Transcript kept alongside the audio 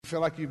feel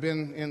like you've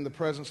been in the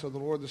presence of the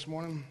Lord this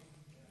morning?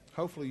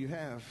 Hopefully you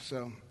have.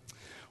 So,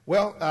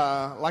 well,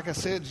 like I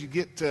said, you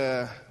get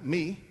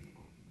me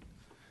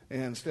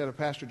instead of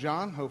Pastor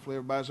John. Hopefully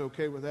everybody's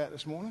okay with that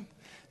this morning.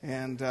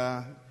 And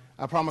I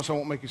promise I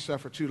won't make you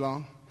suffer too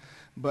long.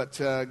 But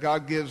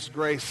God gives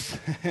grace.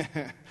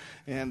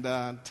 And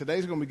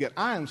today's going to be good.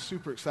 I am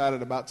super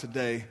excited about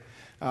today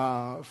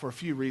for a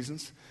few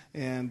reasons.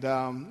 And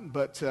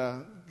but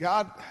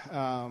God...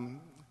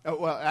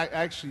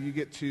 actually, you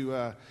get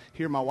to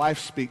hear my wife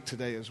speak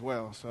today as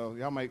well. So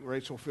y'all make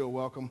Rachel feel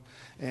welcome.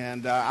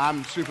 And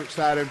I'm super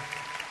excited.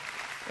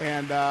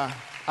 And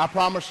I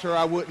promised her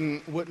I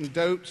wouldn't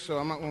dote, so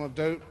I'm not going to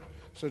dote.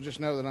 So just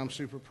know that I'm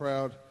super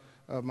proud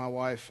of my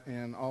wife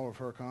and all of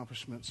her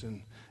accomplishments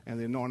and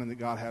the anointing that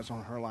God has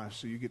on her life.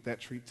 So you get that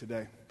treat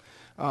today.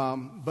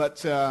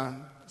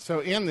 So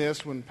in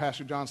this, when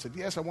Pastor John said,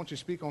 yes, I want you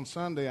to speak on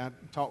Sunday, I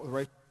talked with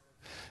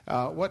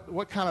Rachel.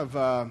 What kind of...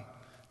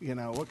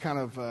 what kind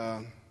of,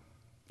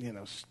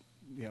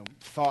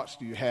 thoughts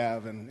do you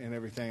have and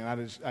everything?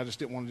 And I just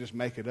didn't want to just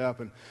make it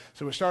up. And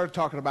so we started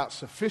talking about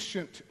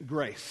sufficient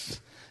grace.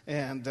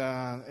 And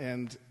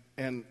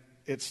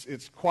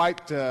it's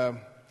quite,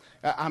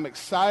 I'm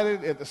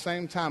excited at the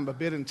same time, a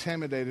bit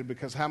intimidated,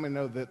 because how many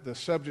know that the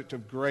subject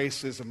of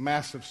grace is a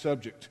massive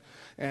subject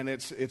and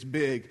it's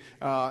big.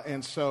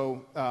 And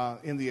so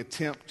in the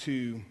attempt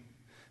to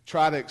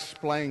try to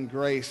explain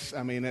grace,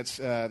 I mean,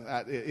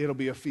 it'll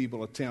be a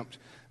feeble attempt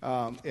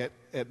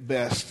at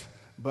best.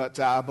 But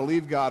I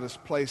believe God has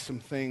placed some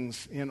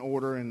things in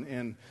order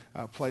and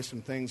placed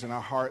some things in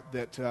our heart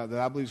that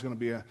I believe is going to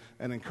be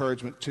an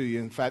encouragement to you.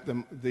 In fact,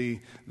 the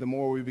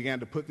more we began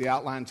to put the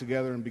outline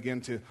together and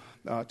begin to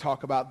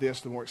talk about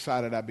this, the more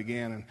excited I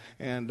began.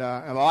 And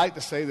I like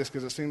to say this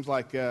because it seems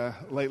like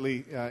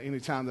lately, any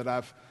time that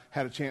I've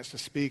had a chance to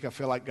speak, I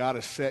feel like God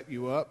has set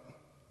you up.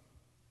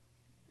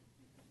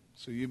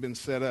 So you've been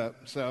set up.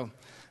 So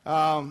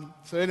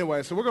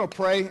anyway, we're going to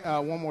pray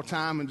one more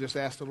time and just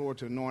ask the Lord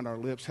to anoint our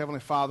lips. Heavenly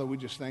Father, we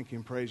just thank you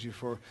and praise you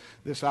for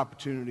this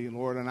opportunity,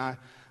 Lord. And I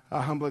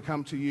humbly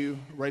come to you.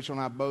 Rachel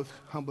and I both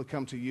humbly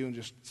come to you and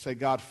just say,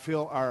 God,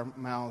 fill our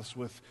mouths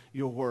with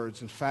your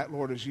words. In fact,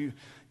 Lord, as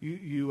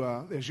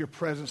as your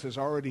presence is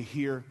already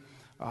here,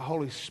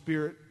 Holy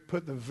Spirit,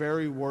 put the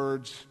very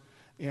words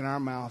in our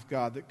mouth,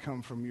 God, that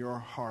come from your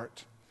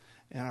heart.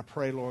 And I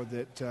pray, Lord,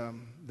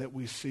 that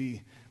we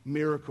see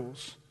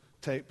miracles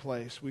take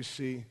place. We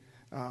see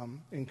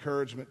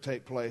encouragement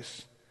take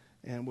place.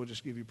 And we'll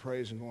just give you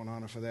praise and glory and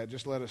honor for that.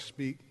 Just let us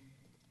speak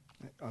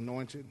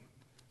anointed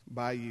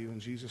by you. In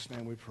Jesus'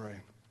 name we pray.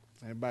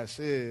 Everybody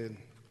said,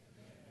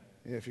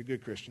 yeah, if you're a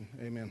good Christian,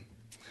 amen.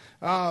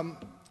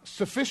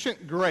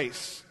 Sufficient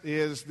grace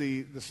is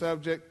the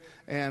subject.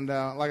 And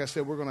like I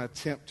said, we're going to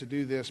attempt to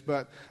do this.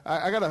 But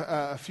I got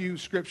a few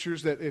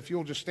scriptures that if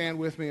you'll just stand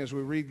with me as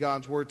we read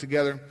God's Word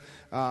together.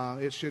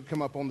 It should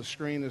come up on the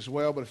screen as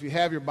well. But if you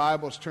have your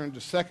Bibles, turn to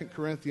 2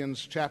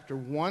 Corinthians chapter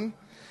 1.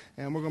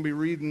 And we're going to be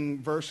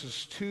reading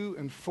verses 2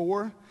 and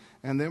 4.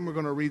 And then we're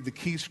going to read the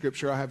key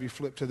scripture. I'll have you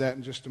flip to that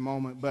in just a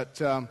moment.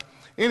 But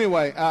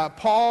anyway,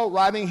 Paul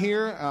writing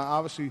here,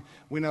 obviously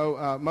we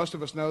know, most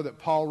of us know that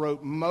Paul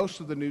wrote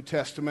most of the New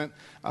Testament,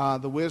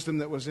 the wisdom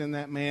that was in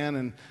that man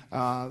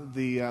and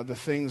the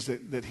things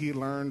that he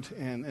learned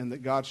and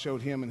that God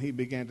showed him and he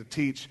began to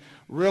teach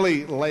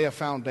really lay a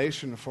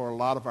foundation for a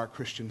lot of our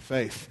Christian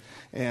faith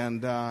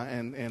and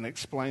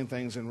explain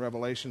things and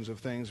revelations of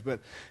things. But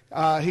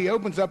he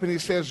opens up and he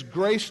says,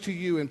 grace to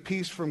you and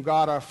peace from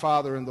God our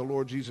Father and the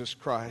Lord Jesus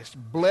Christ.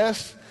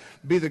 Blessed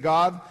be the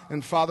God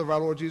and Father of our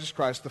Lord Jesus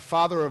Christ, the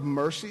Father of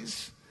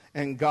mercies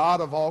and God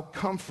of all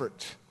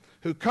comfort,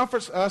 who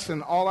comforts us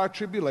in all our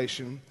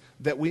tribulation,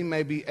 that we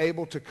may be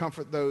able to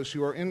comfort those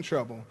who are in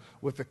trouble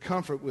with the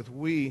comfort with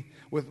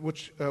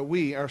which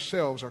we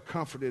ourselves are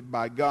comforted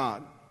by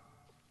God.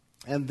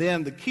 And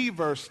then the key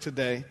verse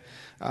today,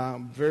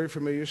 very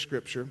familiar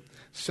scripture,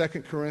 2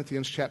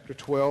 Corinthians chapter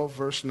 12,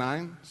 verse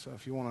 9. So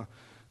if you want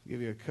to give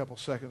you a couple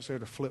seconds there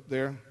to flip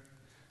there.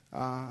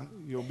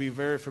 You'll be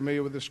very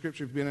familiar with the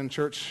scripture if you've been in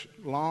church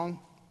long.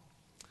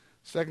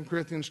 2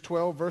 Corinthians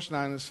 12, verse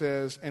 9, it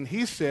says, and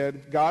he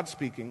said, God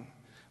speaking,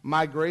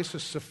 my grace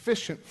is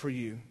sufficient for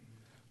you,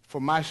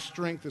 for my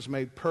strength is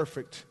made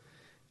perfect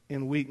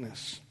in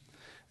weakness.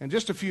 And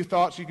just a few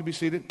thoughts, you can be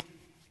seated.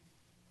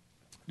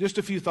 Just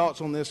a few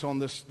thoughts on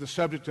the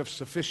subject of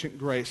sufficient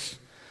grace.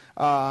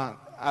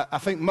 I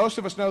think most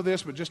of us know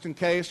this, but just in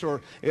case,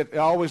 or it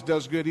always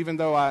does good, even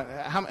though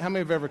how many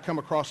have ever come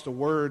across the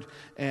word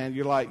and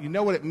you're like, you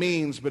know what it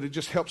means, but it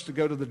just helps to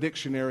go to the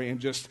dictionary and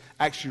just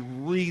actually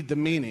read the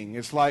meaning.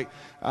 It's like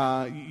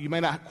you may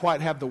not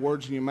quite have the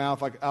words in your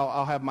mouth. Like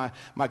I'll have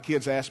my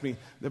kids ask me,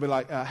 they'll be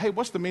like, hey,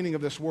 what's the meaning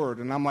of this word?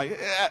 And I'm like,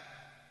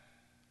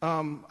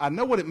 I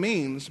know what it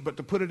means, but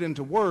to put it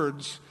into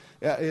words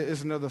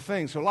is another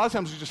thing. So a lot of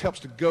times it just helps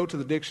to go to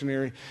the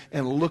dictionary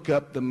and look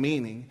up the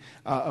meaning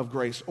of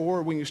grace.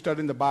 Or when you're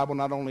studying the Bible,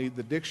 not only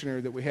the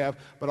dictionary that we have,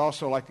 but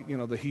also like,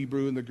 the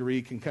Hebrew and the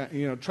Greek, and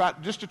try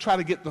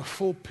to get the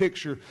full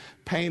picture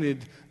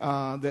painted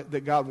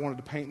that God wanted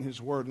to paint in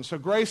His Word. And so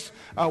grace,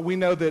 we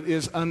know that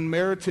is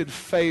unmerited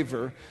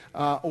favor,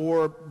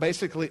 or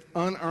basically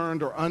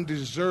unearned or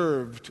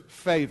undeserved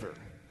favor.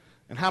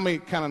 And how many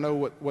kind of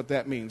know what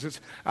that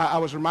means? I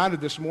was reminded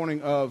this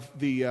morning of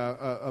the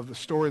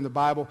story in the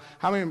Bible.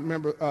 How many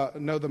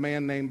know the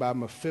man named by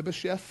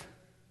Mephibosheth?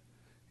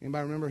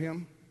 Anybody remember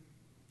him?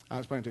 I'll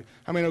explain to you.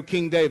 How many know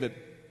King David?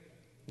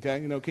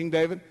 Okay, you know King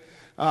David?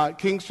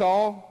 King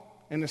Saul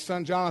and his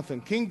son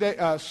Jonathan.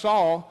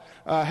 Saul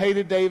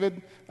hated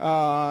David.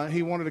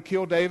 He wanted to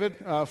kill David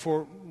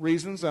for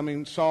reasons. I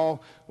mean,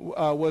 Saul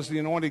was the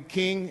anointed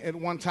king at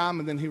one time,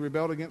 and then he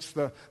rebelled against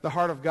the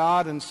heart of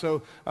God. And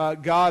so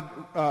God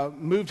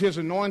moved his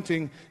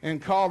anointing and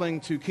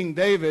calling to King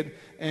David.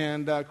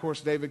 And, of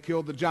course, David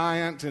killed the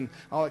giant and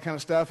all that kind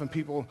of stuff. And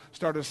people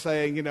started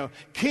saying,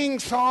 King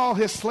Saul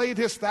has slayed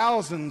his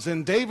thousands,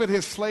 and David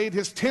has slayed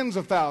his tens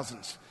of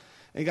thousands.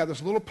 And you got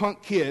this little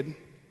punk kid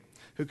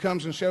who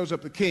comes and shows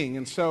up the king.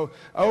 And so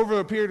over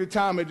a period of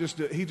time,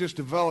 he just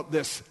developed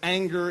this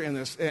anger and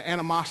this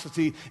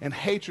animosity and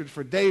hatred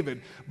for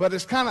David. But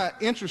it's kind of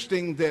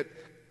interesting that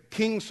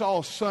King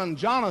Saul's son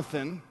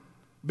Jonathan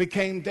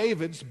became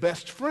David's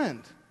best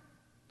friend.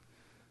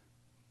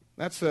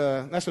 That's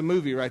a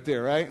movie right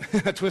there, right?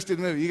 A twisted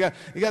movie. You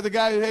got the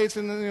guy who hates,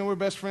 and then we're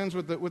best friends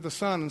with the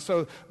son. And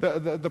so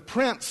the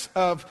prince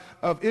of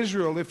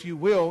Israel, if you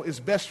will,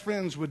 is best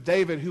friends with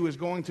David, who is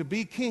going to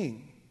be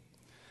king.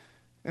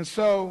 And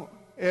so,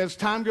 as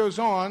time goes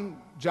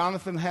on,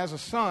 Jonathan has a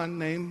son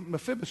named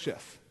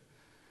Mephibosheth.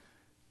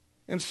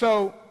 And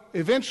so,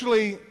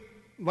 eventually,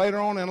 later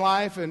on in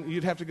life, and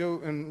you'd have to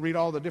go and read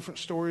all the different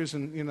stories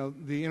and,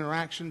 the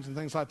interactions and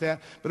things like that.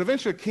 But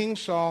eventually, King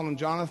Saul and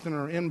Jonathan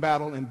are in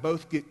battle and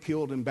both get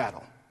killed in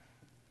battle.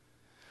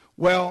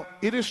 Well,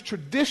 it was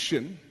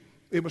tradition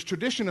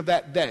of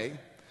that day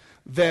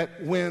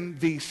that when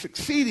the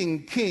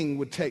succeeding king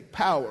would take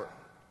power,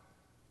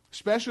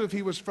 especially if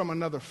he was from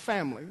another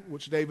family,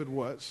 which David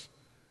was,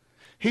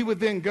 he would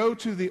then go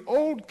to the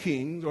old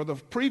king or the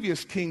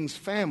previous king's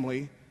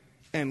family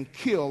and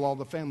kill all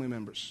the family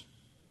members,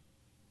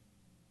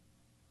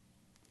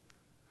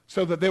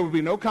 so that there would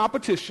be no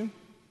competition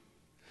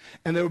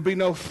and there would be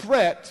no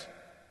threat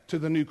to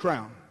the new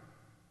crown.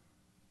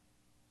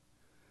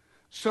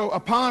 So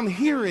upon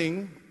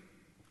hearing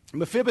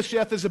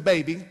Mephibosheth as a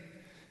baby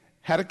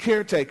had a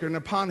caretaker, and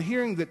upon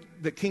hearing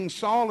that King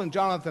Saul and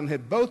Jonathan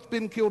had both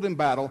been killed in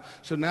battle,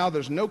 so now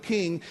there's no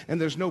king and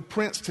there's no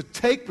prince to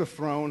take the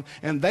throne,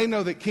 and they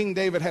know that King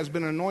David has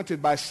been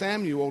anointed by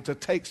Samuel to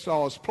take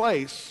Saul's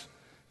place,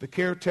 the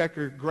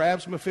caretaker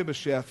grabs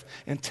Mephibosheth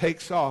and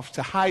takes off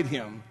to hide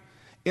him.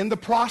 In the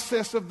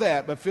process of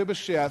that,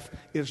 Mephibosheth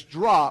is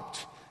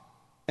dropped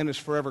and is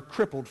forever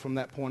crippled from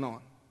that point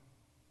on,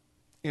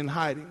 in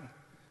hiding.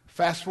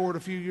 Fast forward a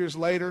few years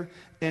later,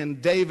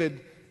 and David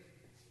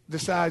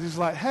decides, he's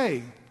like, hey,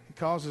 he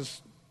calls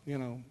his,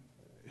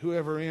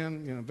 whoever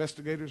in,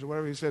 investigators or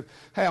whatever. He said,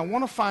 hey, I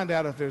want to find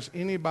out if there's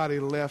anybody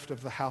left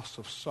of the house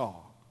of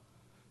Saul.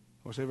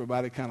 Of course,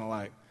 everybody kind of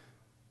like,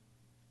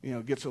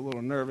 gets a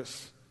little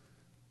nervous.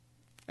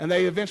 And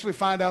they eventually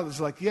find out, it's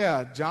like,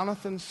 yeah,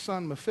 Jonathan's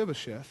son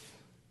Mephibosheth,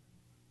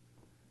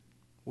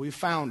 we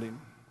found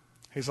him.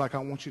 He's like, I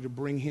want you to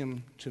bring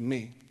him to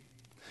me.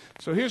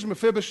 So here's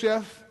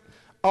Mephibosheth,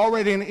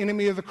 already an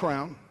enemy of the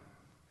crown.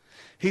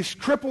 He's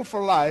crippled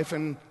for life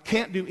and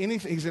can't do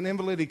anything. He's an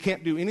invalid. He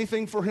can't do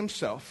anything for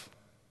himself.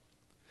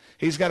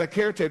 He's got a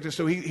caretaker,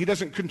 so he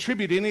doesn't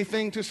contribute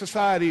anything to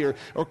society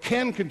or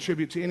can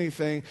contribute to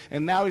anything.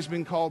 And now he's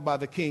been called by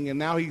the king. And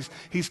now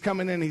he's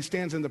coming in and he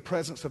stands in the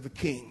presence of the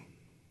king.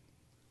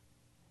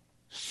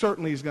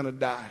 Certainly he's going to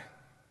die.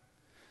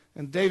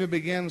 And David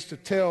begins to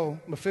tell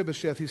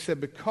Mephibosheth, he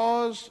said,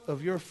 because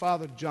of your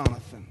father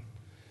Jonathan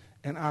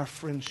and our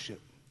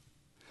friendship,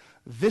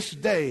 this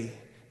day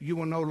you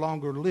will no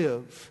longer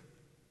live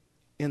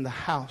in the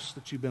house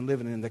that you've been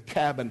living in, the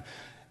cabin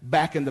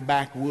back in the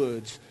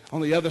backwoods,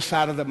 on the other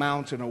side of the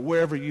mountain, or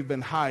wherever you've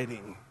been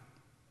hiding.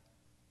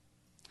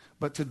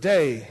 But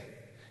today,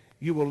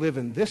 you will live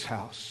in this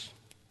house.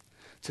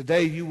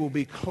 Today, you will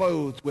be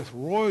clothed with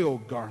royal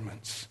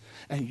garments,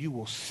 and you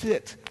will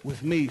sit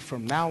with me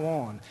from now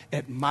on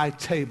at my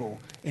table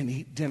and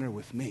eat dinner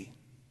with me.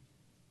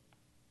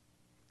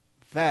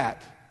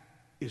 That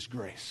is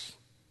grace.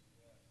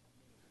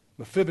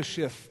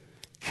 Mephibosheth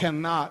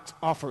cannot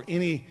offer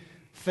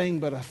anything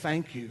but a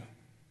thank you.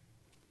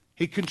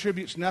 He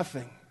contributes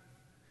nothing.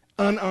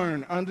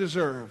 Unearned,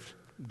 undeserved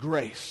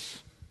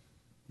grace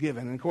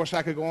given. And of course,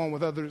 I could go on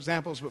with other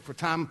examples, but for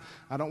time,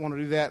 I don't want to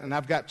do that, and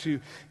I've got to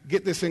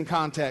get this in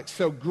context.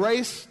 So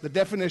grace, the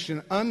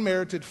definition,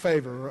 unmerited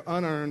favor, or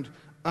unearned,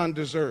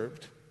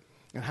 undeserved.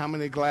 And how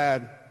many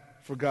glad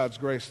for God's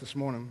grace this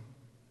morning?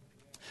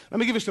 Let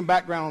me give you some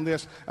background on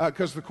this,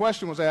 because the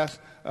question was asked,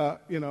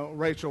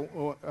 Rachel,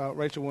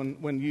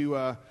 when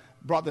you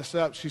brought this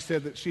up. She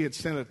said that she had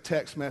sent a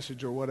text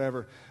message or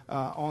whatever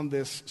on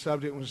this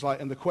subject, and was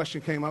like, and the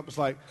question came up, was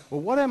like,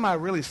 well, what am I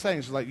really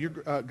saying? She's like,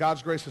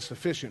 God's grace is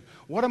sufficient.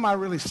 What am I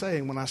really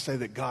saying when I say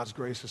that God's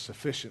grace is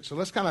sufficient? So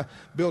let's kind of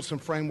build some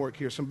framework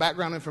here, some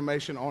background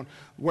information on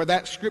where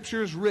that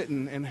scripture is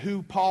written and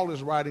who Paul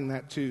is writing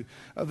that to.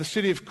 The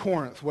city of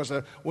Corinth was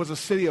a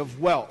city of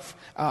wealth,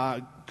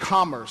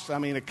 commerce. I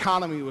mean,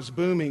 economy was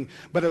booming,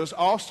 but it was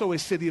also a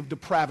city of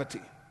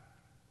depravity.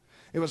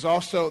 It was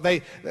also,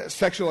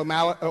 sexual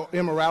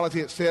immorality,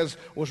 it says,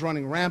 was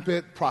running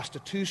rampant.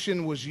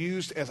 Prostitution was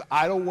used as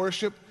idol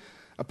worship.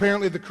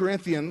 Apparently the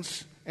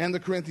Corinthians and the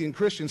Corinthian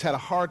Christians had a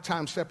hard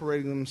time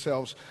separating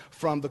themselves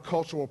from the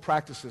cultural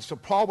practices. So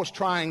Paul was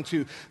trying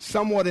to,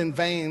 somewhat in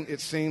vain,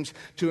 it seems,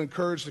 to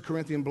encourage the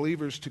Corinthian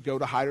believers to go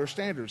to higher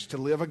standards, to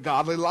live a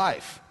godly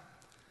life.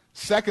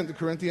 Second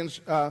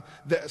Corinthians,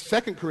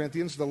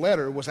 the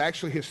letter was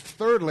actually his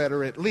third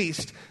letter, at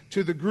least,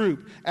 to the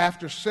group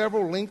after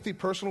several lengthy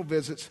personal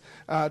visits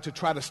to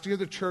try to steer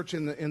the church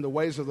in the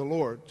ways of the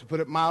Lord. To put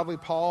it mildly,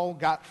 Paul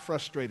got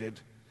frustrated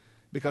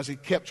because he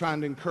kept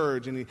trying to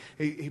encourage, and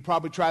he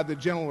probably tried the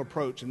gentle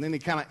approach, and then he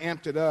kind of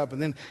amped it up,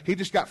 and then he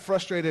just got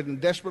frustrated and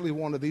desperately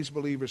wanted these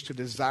believers to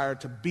desire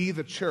to be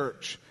the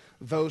church,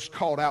 those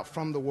called out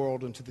from the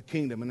world into the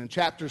kingdom. And in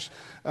chapters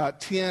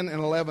 10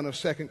 and 11 of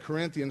 2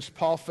 Corinthians,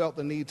 Paul felt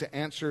the need to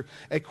answer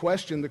a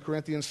question the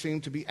Corinthians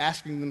seemed to be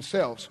asking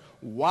themselves.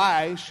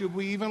 Why should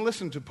we even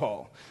listen to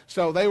Paul?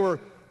 So they were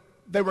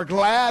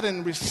glad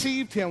and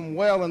received him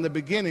well in the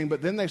beginning,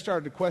 but then they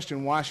started to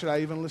question, why should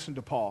I even listen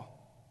to Paul?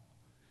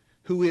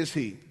 Who is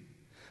he?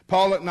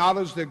 Paul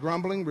acknowledged their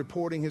grumbling,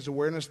 reporting his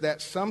awareness that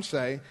some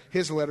say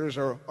his letters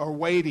are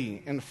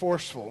weighty and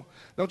forceful.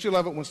 Don't you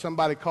love it when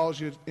somebody calls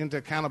you into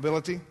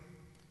accountability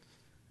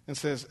and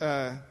says,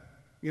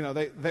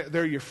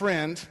 they're your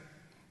friend.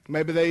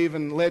 Maybe they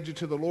even led you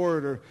to the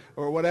Lord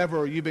or whatever,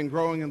 or you've been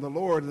growing in the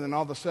Lord, and then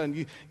all of a sudden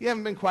you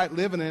haven't been quite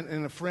living it,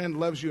 and a friend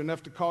loves you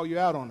enough to call you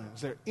out on it.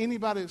 Is there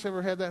anybody that's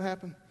ever had that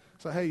happen?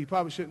 It's like, hey, you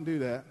probably shouldn't do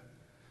that.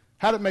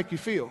 How'd it make you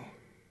feel?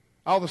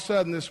 All of a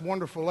sudden, this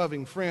wonderful,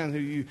 loving friend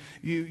who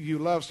you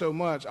love so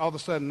much, all of a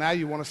sudden now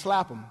you want to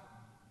slap them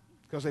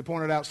because they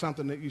pointed out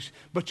something that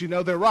but you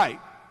know they're right.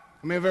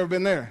 I mean, have you ever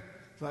been there?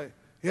 It's like,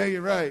 yeah,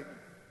 you're right.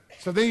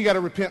 So then you got to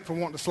repent for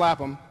wanting to slap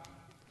them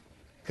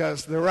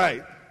because they're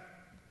right.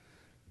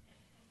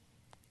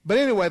 But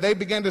anyway, they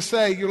began to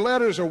say, your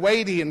letters are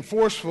weighty and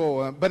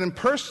forceful, but in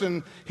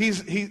person,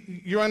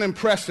 you're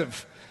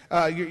unimpressive.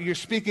 Your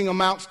speaking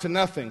amounts to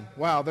nothing.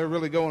 Wow, they're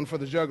really going for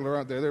the jugular,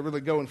 aren't they? They're really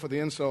going for the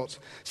insults.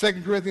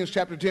 2 Corinthians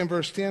chapter 10,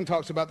 verse 10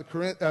 talks about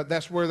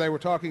that's where they were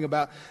talking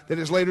about that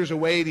his letters are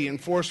weighty and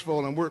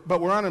forceful,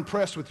 but we're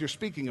unimpressed with your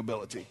speaking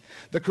ability.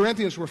 The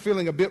Corinthians were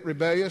feeling a bit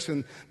rebellious,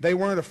 and they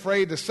weren't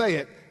afraid to say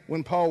it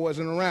when Paul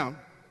wasn't around.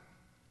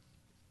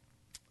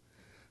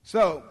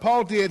 So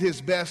Paul did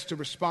his best to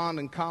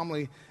respond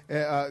calmly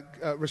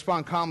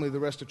the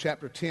rest of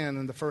chapter 10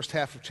 and the first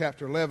half of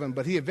chapter 11,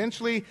 but he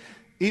eventually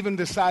even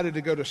decided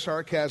to go to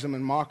sarcasm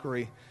and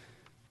mockery.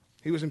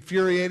 He was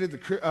infuriated.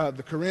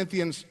 The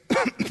Corinthians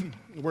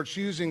were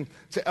choosing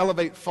to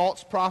elevate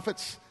false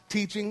prophets'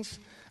 teachings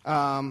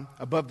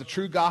above the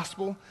true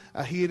gospel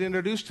he had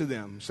introduced to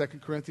them, 2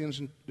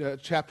 Corinthians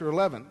chapter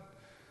 11.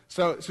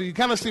 So you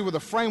kind of see where the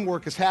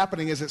framework is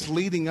happening as it's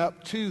leading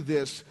up to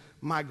this,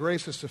 my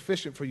grace is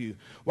sufficient for you.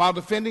 While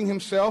defending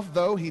himself,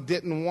 though, he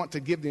didn't want to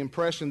give the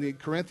impression the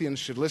Corinthians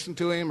should listen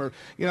to him, or,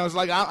 it's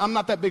like, I'm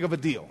not that big of a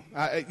deal,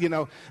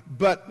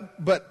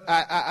 but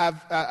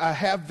I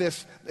have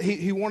this,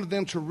 he wanted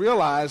them to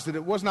realize that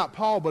it was not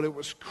Paul, but it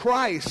was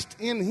Christ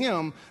in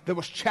him that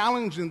was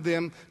challenging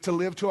them to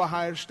live to a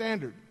higher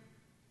standard.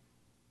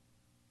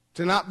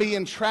 To not be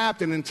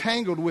entrapped and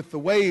entangled with the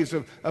ways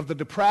of the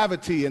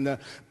depravity and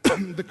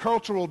the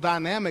cultural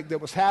dynamic that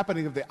was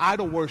happening of the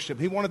idol worship.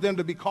 He wanted them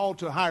to be called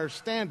to higher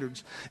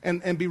standards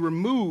and be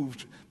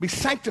removed, be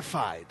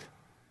sanctified.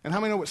 And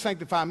how many know what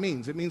sanctify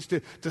means? It means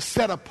to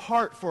set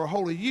apart for a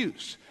holy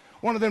use.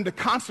 Wanted them to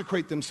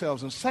consecrate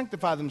themselves and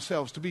sanctify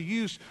themselves to be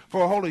used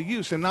for a holy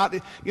use. And not,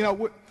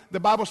 the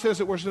Bible says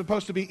that we're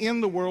supposed to be in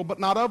the world but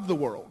not of the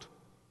world.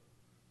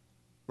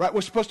 Right?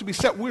 We're supposed to be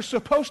set. We're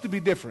supposed to be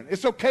different.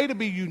 It's okay to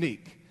be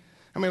unique.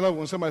 I mean, I love it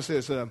when somebody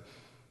says,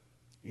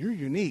 you're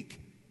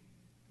unique.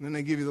 And then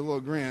they give you the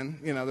little grin.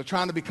 They're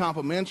trying to be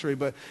complimentary,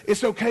 but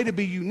it's okay to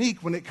be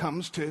unique when it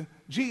comes to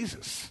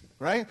Jesus,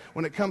 right?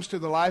 When it comes to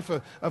the life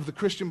of the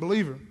Christian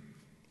believer.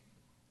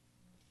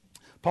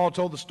 Paul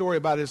told the story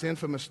about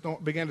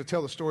began to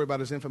tell the story about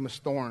his infamous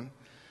thorn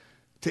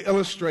to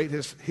illustrate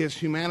his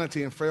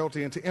humanity and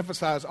frailty and to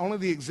emphasize only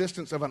the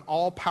existence of an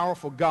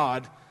all-powerful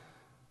God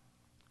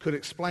could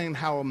explain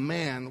how a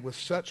man with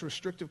such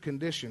restrictive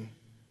condition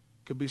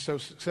could be so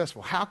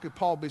successful. How could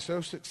Paul be so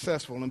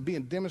successful and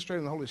being demonstrated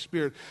in the Holy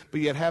Spirit, but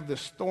yet have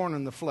this thorn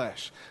in the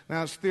flesh?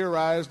 Now it's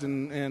theorized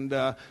and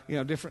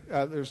different.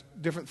 There's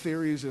different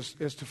theories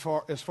as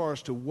far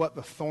as to what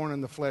the thorn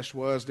in the flesh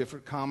was,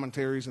 different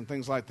commentaries and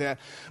things like that.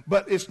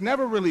 But it's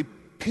never really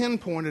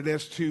pinpointed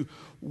as to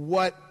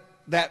what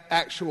that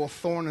actual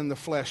thorn in the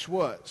flesh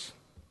was.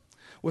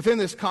 Within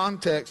this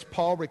context,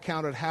 Paul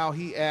recounted how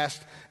he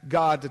asked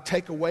God to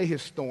take away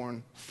his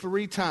thorn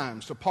 3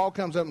 times. So Paul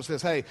comes up and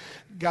says, hey,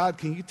 God,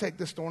 can you take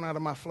this thorn out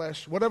of my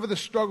flesh? Whatever the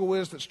struggle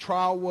is, this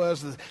trial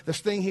was,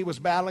 this thing he was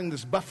battling,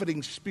 this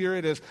buffeting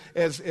spirit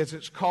as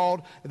it's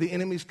called, the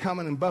enemy's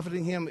coming and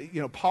buffeting him.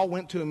 Paul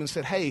went to him and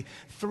said, hey,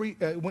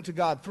 went to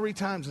God 3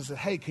 times and said,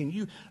 hey, can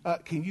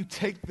you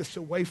take this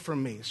away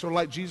from me? Sort of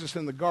like Jesus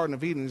in the Garden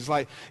of Eden. He's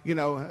like,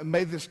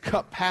 may this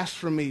cup pass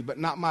from me, but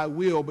not my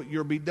will, but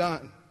yours be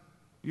done.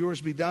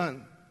 Yours be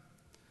done.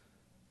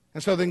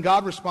 And so then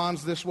God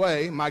responds this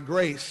way, my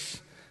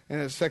grace, and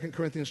it's 2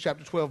 Corinthians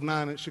chapter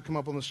 12:9, it should come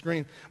up on the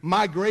screen.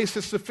 My grace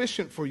is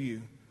sufficient for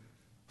you,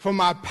 for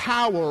my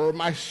power or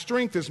my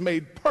strength is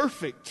made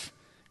perfect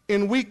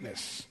in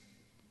weakness.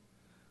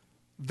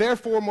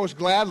 Therefore, most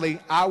gladly,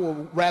 I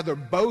will rather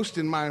boast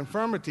in my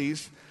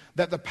infirmities,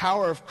 that the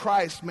power of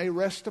Christ may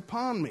rest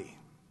upon me.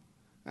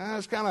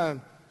 It's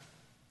kind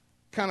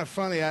of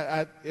funny.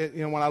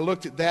 When I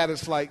looked at that,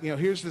 it's like,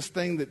 here's this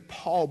thing that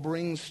Paul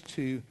brings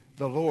to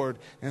the Lord,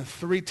 and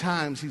 3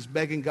 times he's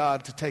begging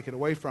God to take it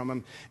away from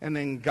him, and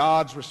then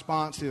God's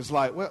response is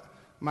like, well,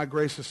 my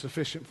grace is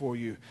sufficient for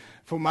you,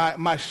 for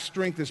my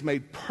strength is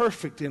made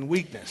perfect in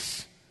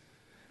weakness.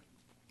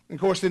 And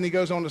of course, then he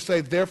goes on to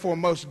say, therefore,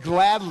 most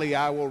gladly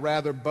I will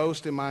rather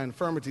boast in my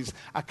infirmities.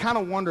 I kind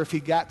of wonder if he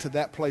got to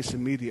that place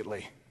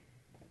immediately,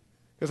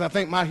 because I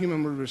think my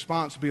human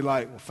response would be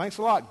like, well, thanks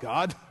a lot,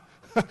 God.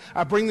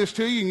 I bring this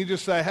to you, and you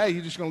just say, hey,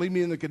 you're just going to leave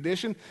me in the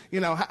condition?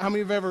 How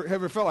many of you have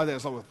ever felt like that?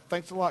 It's like, well,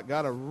 thanks a lot,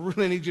 God. I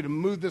really need you to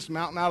move this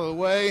mountain out of the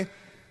way.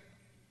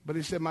 But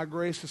he said, my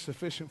grace is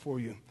sufficient for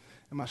you,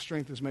 and my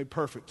strength is made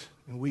perfect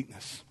in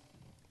weakness.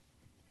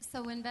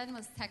 So when Ben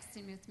was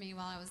texting with me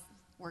while I was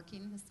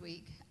working this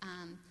week,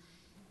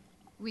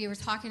 we were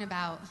talking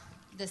about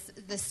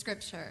this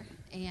scripture.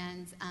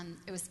 And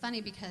it was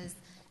funny because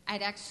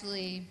I'd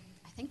actually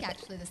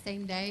the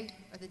same day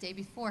or the day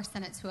before,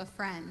 sent it to a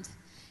friend.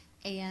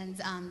 And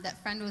that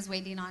friend was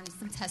waiting on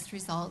some test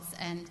results.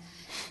 And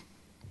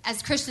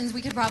as Christians,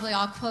 we could probably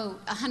all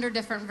quote 100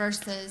 different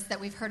verses that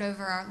we've heard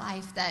over our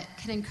life that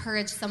could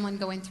encourage someone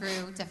going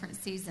through different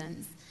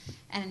seasons.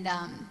 And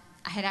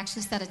I had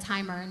actually set a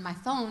timer in my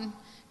phone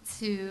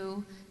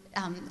to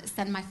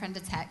send my friend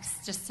a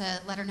text just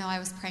to let her know I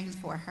was praying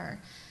for her.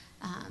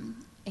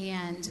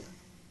 And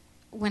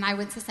when I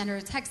went to send her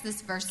a text,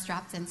 this verse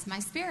dropped into my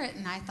spirit,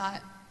 and I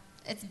thought,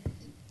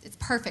 it's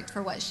perfect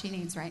for what she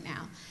needs right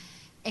now.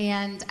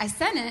 And I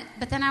sent it,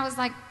 but then I was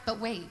like,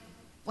 but wait,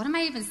 what am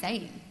I even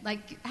saying?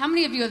 Like, how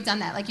many of you have done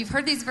that? Like, you've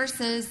heard these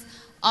verses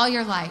all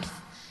your life,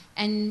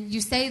 and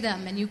you say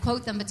them, and you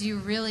quote them, but do you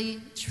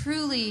really,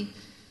 truly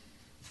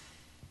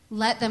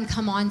let them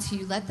come onto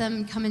you? Let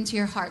them come into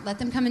your heart. Let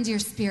them come into your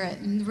spirit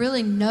and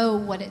really know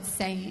what it's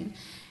saying.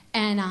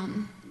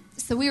 And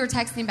so we were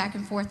texting back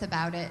and forth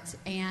about it,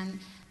 and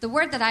the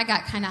word that I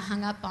got kind of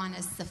hung up on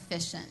is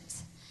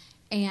sufficient.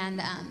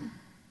 And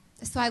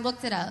so I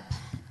looked it up.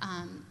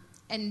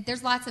 And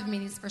there's lots of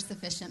meanings for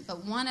sufficient,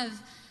 but one of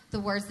the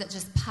words that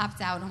just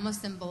popped out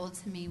almost in bold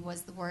to me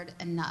was the word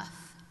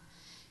enough.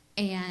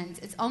 And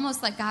it's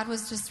almost like God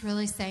was just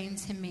really saying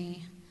to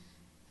me,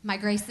 my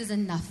grace is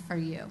enough for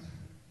you.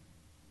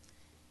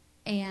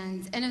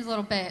 And in a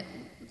little bit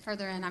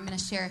further in, I'm going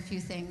to share a few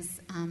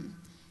things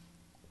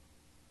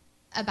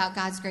about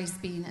God's grace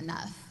being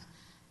enough.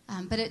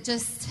 But it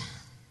just,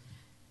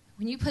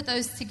 when you put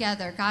those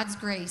together, God's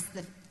grace,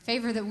 the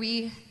favor that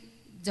we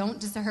don't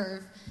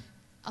deserve,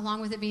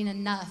 along with it being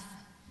enough,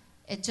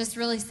 it just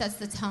really sets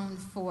the tone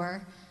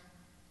for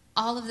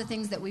all of the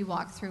things that we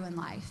walk through in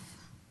life.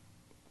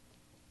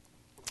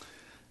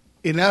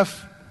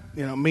 Enough,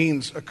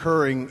 means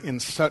occurring in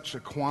such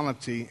a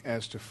quantity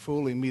as to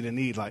fully meet a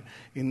need. Like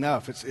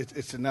enough,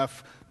 it's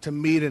enough to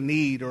meet a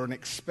need or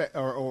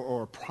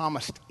or a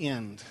promised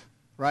end,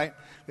 right?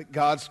 That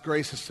God's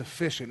grace is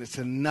sufficient. It's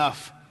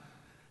enough.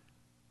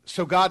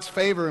 So God's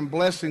favor and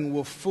blessing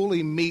will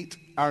fully meet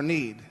our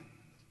need.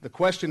 The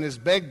question is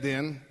begged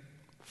then,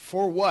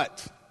 for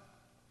what?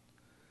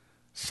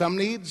 Some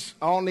needs,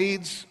 all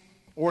needs,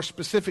 or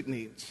specific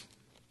needs.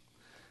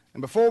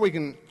 And before we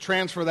can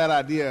transfer that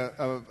idea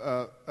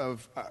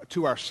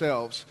to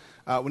ourselves,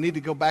 we need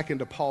to go back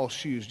into Paul's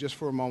shoes just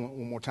for a moment,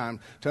 one more time,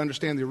 to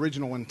understand the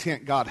original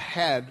intent God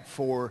had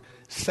for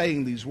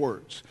saying these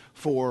words,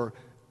 for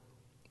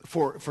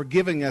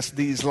giving us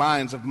these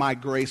lines of my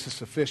grace is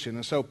sufficient.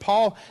 And so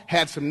Paul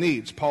had some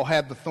needs. Paul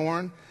had the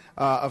thorn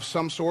of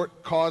some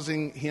sort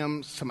causing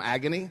him some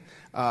agony.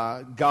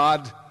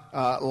 God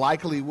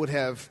likely would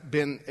have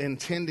been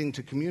intending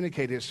to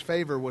communicate his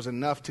favor was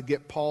enough to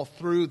get Paul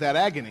through that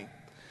agony.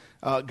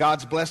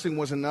 God's blessing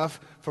was enough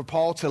for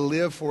Paul to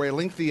live for a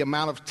lengthy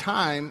amount of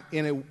time.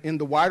 In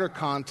the wider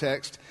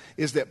context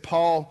is that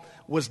Paul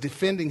was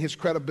defending his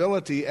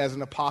credibility as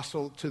an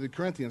apostle to the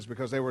Corinthians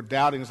because they were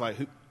doubting. It's like,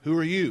 who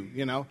are you,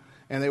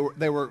 And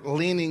they were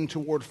leaning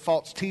toward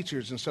false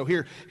teachers. And so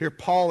here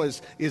Paul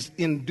is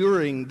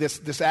enduring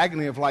this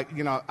agony of like,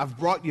 I've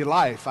brought you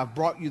life. I've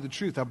brought you the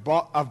truth. I've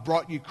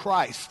brought you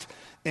Christ.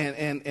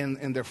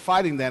 And they're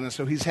fighting that, and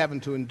so he's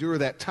having to endure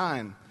that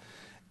time.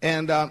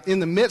 And in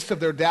the midst of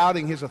their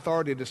doubting his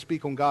authority to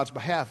speak on God's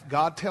behalf,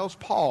 God tells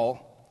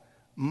Paul,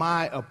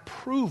 my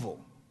approval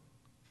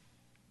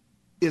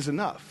is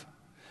enough.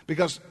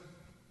 Because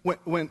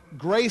when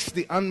grace,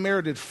 the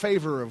unmerited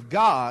favor of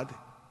God,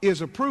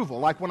 is approval,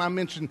 like when I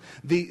mentioned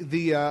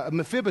the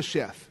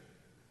Mephibosheth,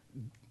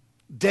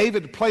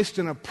 David placed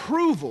an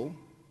approval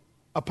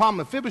upon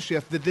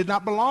Mephibosheth that did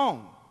not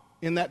belong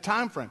in that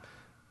time frame.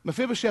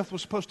 Mephibosheth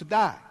was supposed to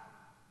die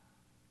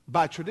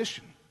by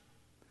tradition.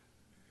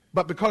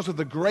 But because of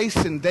the grace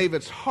in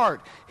David's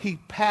heart, he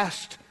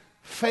passed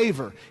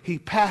favor. He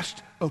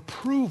passed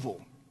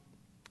approval.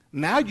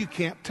 Now you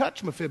can't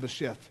touch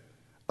Mephibosheth.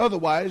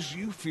 Otherwise,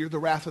 you fear the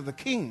wrath of the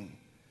king.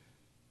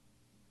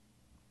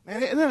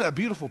 Man, isn't that a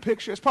beautiful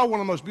picture? It's probably one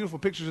of the most beautiful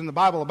pictures in the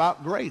Bible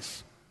about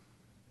grace.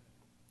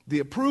 The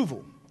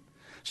approval.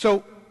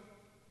 So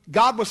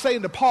God was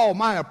saying to Paul,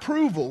 my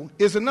approval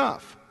is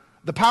enough.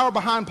 The power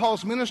behind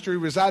Paul's ministry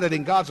resided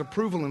in God's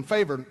approval and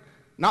favor,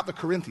 not the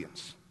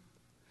Corinthians.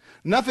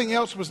 Nothing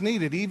else was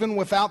needed. Even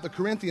without the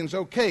Corinthians,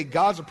 okay,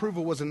 God's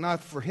approval was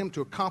enough for him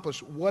to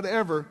accomplish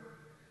whatever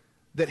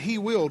that he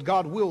willed,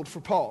 God willed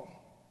for Paul.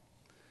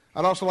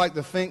 I'd also like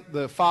to think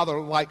the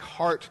father-like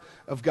heart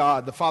of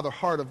God, the father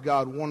heart of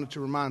God wanted to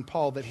remind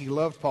Paul that he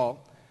loved Paul.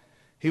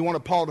 He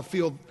wanted Paul to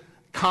feel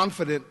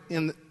confident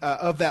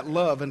of that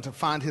love and to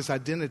find his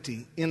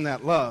identity in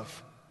that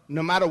love.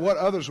 No matter what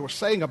others were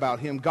saying about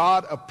him,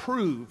 God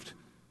approved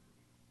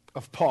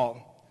of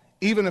Paul,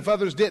 even if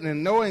others didn't.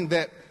 And knowing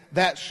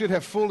that should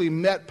have fully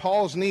met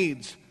Paul's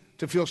needs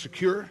to feel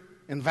secure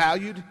and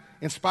valued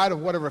in spite of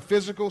whatever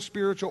physical,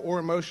 spiritual, or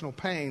emotional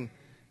pain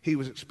he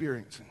was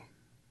experiencing.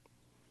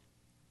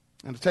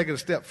 And to take it a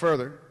step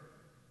further,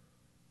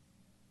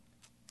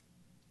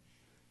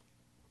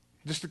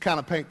 just to kind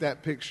of paint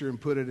that picture and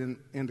put it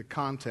into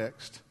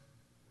context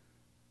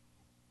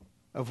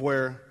of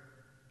where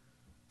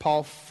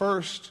Paul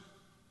first,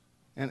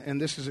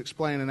 and this is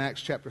explained in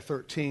Acts chapter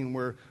 13,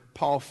 where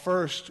Paul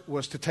first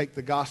was to take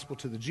the gospel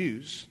to the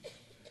Jews,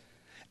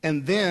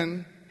 and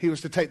then he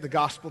was to take the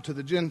gospel to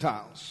the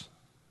Gentiles.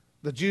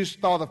 The Jews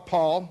thought of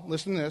Paul,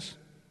 listen to this,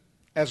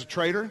 as a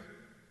traitor,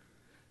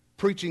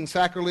 preaching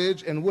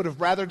sacrilege, and would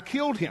have rather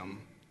killed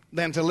him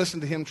than to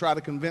listen to him try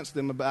to convince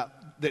them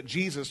about that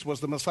Jesus was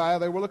the Messiah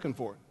they were looking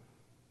for.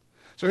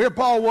 So here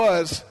Paul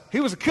was,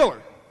 he was a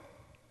killer.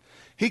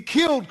 He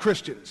killed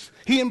Christians.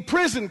 He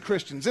imprisoned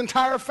Christians,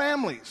 entire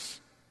families.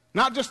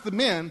 Not just the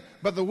men,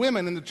 but the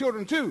women and the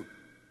children too.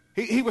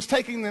 He was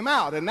taking them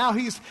out, and now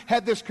he's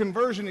had this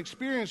conversion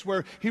experience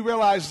where he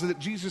realizes that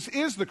Jesus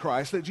is the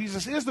Christ, that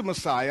Jesus is the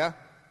Messiah,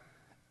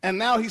 and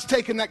now he's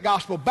taken that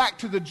gospel back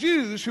to the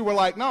Jews who were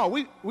like, no,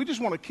 we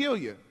just want to kill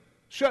you.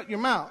 Shut your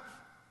mouth.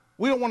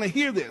 We don't want to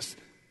hear this.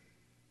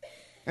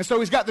 And so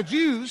he's got the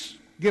Jews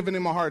giving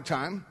him a hard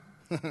time.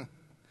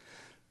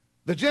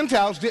 The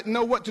Gentiles didn't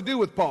know what to do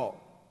with Paul.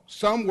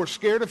 Some were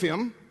scared of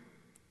him.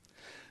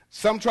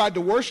 Some tried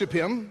to worship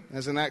him,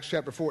 as in Acts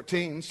chapter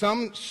 14.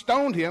 Some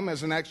stoned him,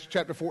 as in Acts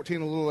chapter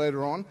 14 a little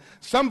later on.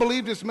 Some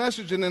believed his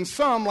message, and then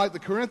some, like the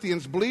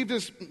Corinthians, believed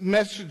his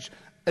message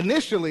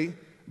initially,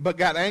 but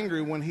got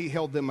angry when he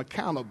held them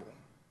accountable.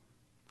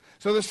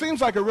 So this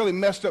seems like a really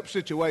messed up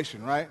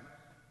situation, right?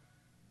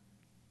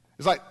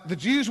 It's like the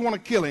Jews want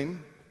to kill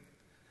him,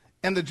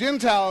 and the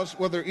Gentiles,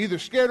 well, they're either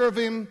scared of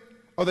him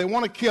or they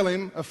want to kill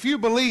him. A few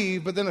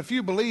believe, but then a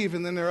few believe,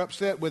 and then they're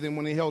upset with him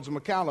when he holds them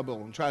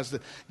accountable and tries to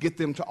get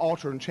them to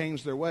alter and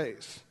change their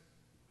ways.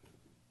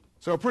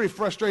 So a pretty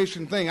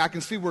frustration thing. I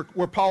can see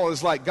where Paul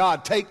is like,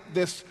 God, take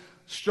this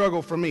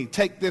struggle from me.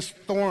 Take this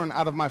thorn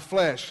out of my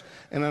flesh.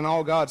 And then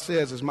all God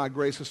says is, my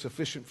grace is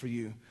sufficient for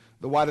you.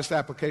 The widest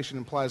application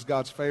implies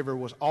God's favor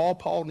was all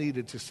Paul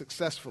needed to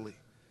successfully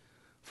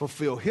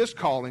fulfill his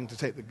calling to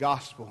take the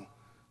gospel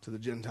to the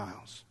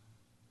Gentiles.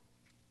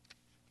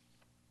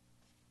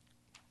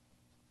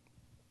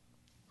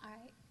 All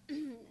right.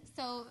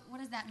 So what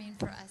does that mean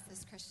for us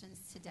as Christians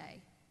today?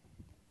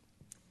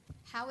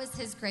 How is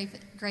his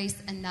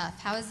grace enough?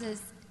 How is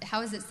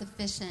it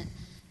sufficient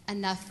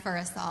enough for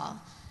us all?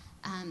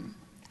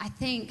 I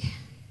think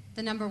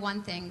the number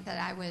one thing that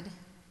I would,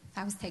 if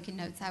I was taking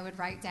notes, I would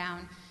write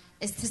down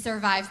is to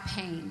survive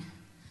pain.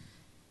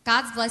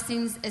 God's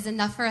blessings is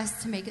enough for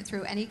us to make it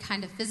through any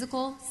kind of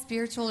physical,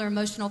 spiritual, or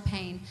emotional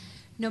pain,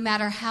 no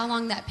matter how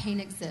long that pain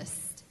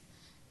exists.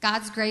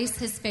 God's grace,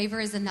 his favor,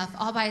 is enough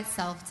all by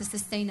itself to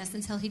sustain us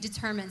until he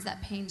determines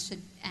that pain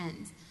should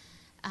end.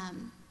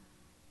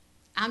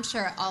 I'm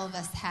sure all of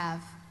us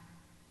have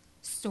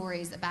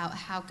stories about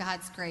how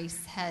God's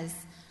grace has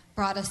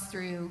brought us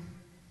through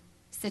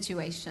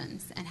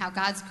situations and how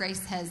God's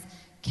grace has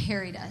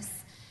carried us.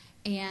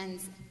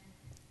 And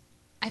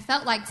I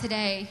felt like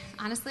today,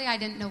 honestly, I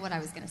didn't know what I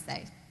was going to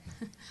say.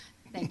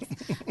 Thanks.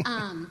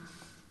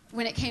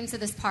 When it came to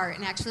this part,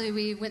 and actually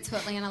we went to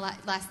Atlanta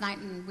last night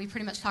and we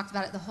pretty much talked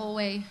about it the whole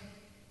way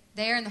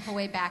there and the whole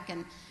way back.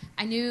 And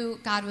I knew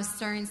God was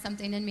stirring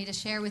something in me to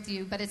share with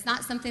you, but it's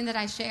not something that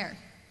I share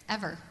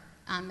ever.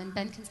 And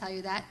Ben can tell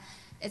you that.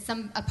 It's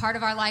a part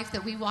of our life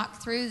that we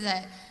walk through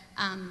that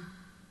I'm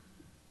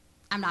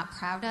not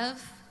proud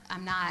of.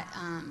 I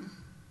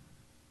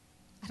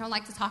don't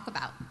like to talk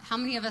about. How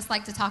many of us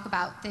like to talk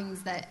about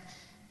things that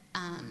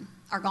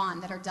are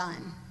gone, that are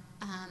done?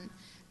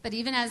 But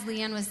even as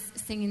Leanne was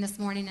singing this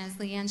morning, as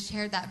Leanne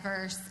shared that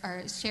verse,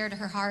 or shared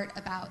her heart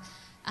about,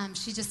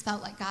 she just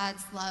felt like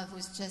God's love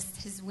was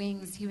just his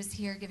wings. He was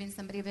here giving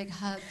somebody a big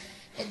hug.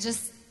 It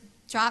just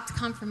dropped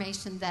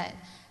confirmation that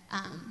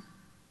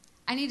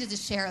I needed to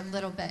share a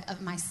little bit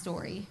of my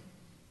story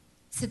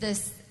to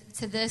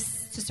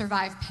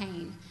survive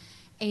pain.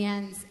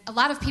 And a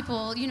lot of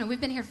people,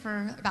 we've been here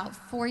for about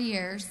 4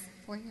 years.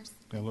 4 years?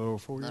 Yeah, a little over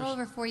 4 years. A little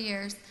over 4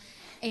 years.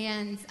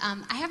 And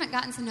I haven't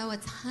gotten to know a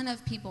ton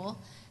of people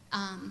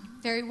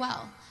very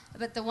well.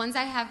 But the ones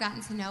I have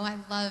gotten to know, I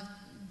love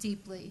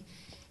deeply.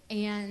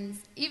 And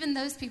even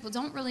those people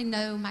don't really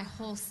know my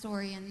whole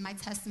story and my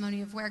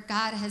testimony of where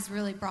God has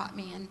really brought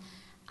me. And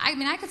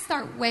I could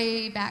start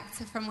way back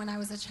from when I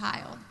was a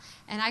child.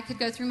 And I could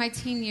go through my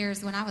teen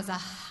years when I was a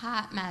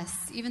hot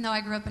mess. Even though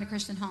I grew up in a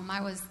Christian home,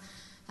 I was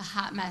a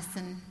hot mess.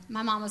 And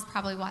my mom was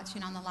probably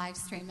watching on the live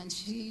stream, and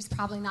she's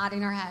probably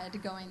nodding her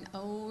head going,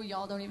 oh,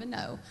 y'all don't even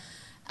know.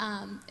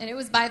 And it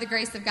was by the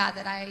grace of God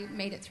that I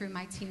made it through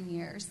my teen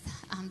years.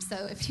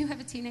 So if you have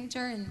a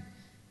teenager and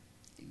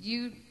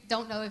you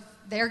don't know if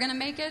they're going to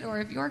make it or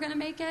if you're going to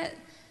make it,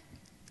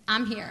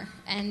 I'm here.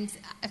 And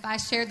if I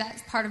shared that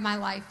as part of my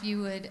life,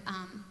 you would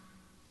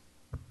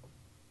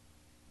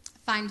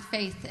find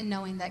faith in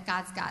knowing that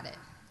God's got it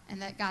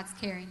and that God's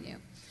carrying you.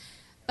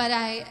 But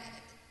I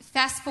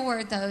fast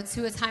forward, though,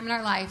 to a time in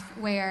our life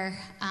where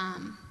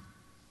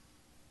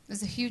it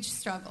was a huge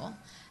struggle.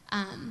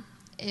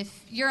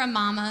 If you're a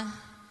mama,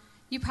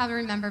 you probably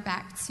remember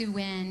back to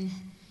when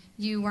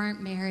you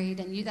weren't married,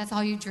 and that's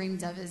all you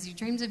dreamed of. Is you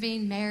dreamed of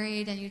being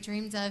married, and you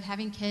dreamed of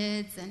having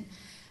kids, and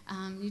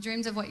you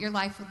dreamed of what your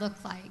life would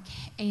look like.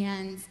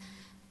 And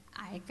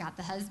I got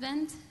the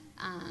husband,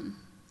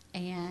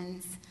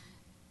 and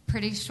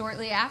pretty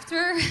shortly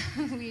after,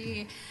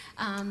 we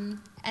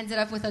ended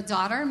up with a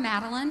daughter,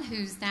 Madeline,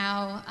 who's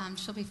now,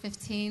 she'll be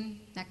 15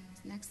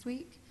 next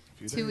week,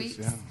 2 weeks.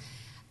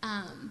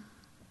 Yeah.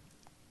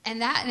 And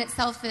that in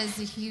itself is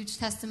a huge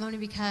testimony,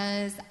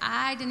 because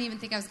I didn't even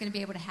think I was going to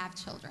be able to have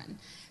children.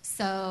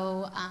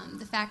 So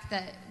the fact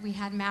that we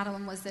had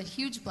Madeline was a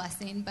huge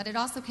blessing, but it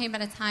also came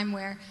at a time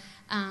where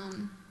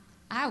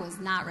I was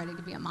not ready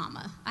to be a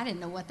mama. I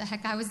didn't know what the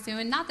heck I was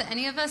doing. Not that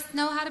any of us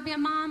know how to be a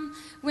mom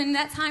when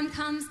that time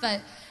comes,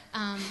 but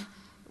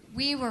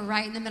we were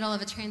right in the middle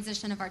of a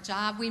transition of our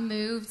job. We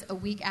moved a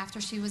week after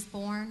she was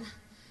born.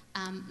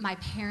 My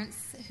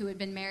parents, who had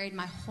been married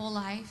my whole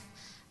life,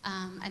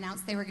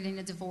 announced they were getting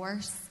a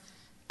divorce.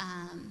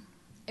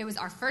 It was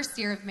our first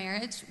year of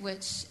marriage,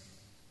 which,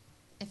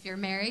 if you're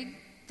married,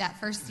 that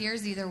first year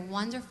is either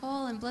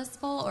wonderful and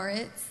blissful, or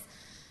it's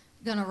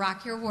going to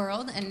rock your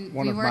world. And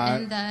one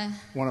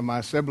of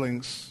my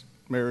siblings'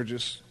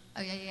 marriages.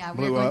 Oh yeah.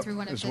 We were going through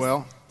one of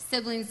his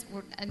siblings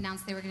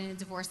announced they were getting a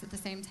divorce at the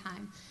same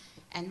time.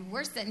 And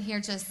we're sitting here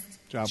just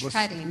jobless,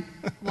 treading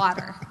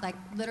water, like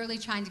literally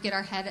trying to get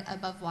our head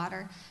above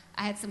water.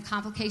 I had some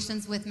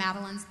complications with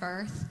Madeline's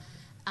birth.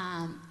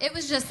 It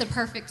was just a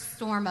perfect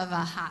storm of a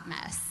hot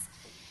mess.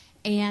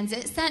 And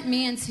it sent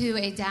me into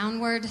a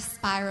downward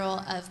spiral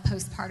of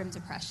postpartum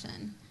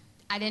depression.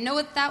 I didn't know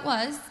what that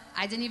was.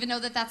 I didn't even know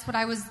that that's what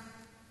I was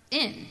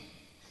in.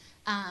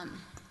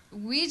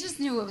 We just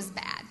knew it was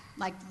bad,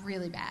 like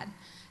really bad.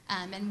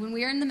 And when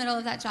we were in the middle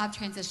of that job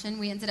transition,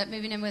 we ended up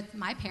moving in with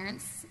my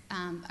parents.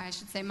 I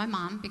should say my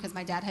mom, because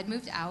my dad had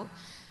moved out.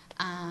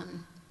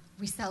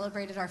 We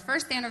celebrated our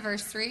first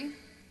anniversary.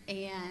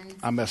 And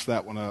I messed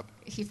that one up.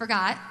 He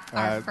forgot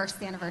our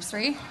first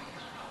anniversary,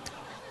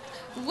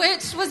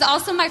 which was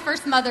also my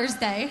first Mother's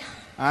Day.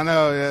 I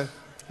know,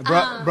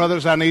 yeah.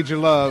 Brothers, I need your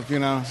love,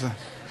 So.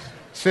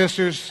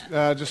 Sisters,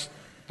 just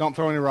don't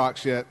throw any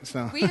rocks yet.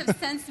 So. We have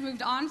since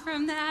moved on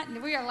from that,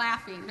 and we are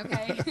laughing,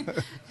 okay?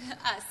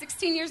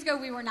 16 years ago,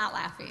 we were not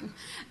laughing.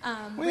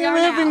 We are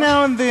every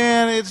now and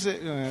then, it's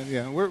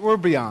we're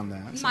beyond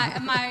that. So.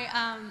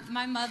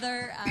 My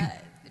mother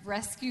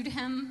rescued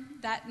him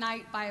that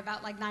night by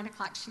about 9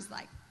 o'clock. She's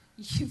like,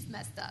 you've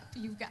messed up.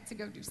 You've got to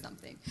go do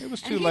something. It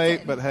was too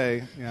late, but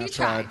hey, he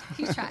tried.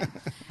 He tried.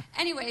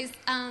 Anyways,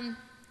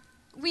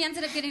 we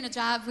ended up getting a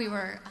job. We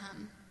were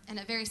in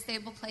a very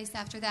stable place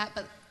after that,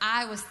 but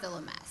I was still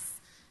a mess.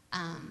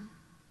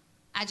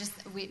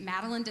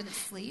 Madeline didn't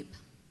sleep.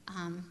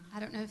 I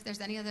don't know if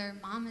there's any other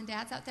mom and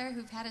dads out there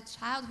who've had a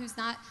child who's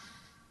not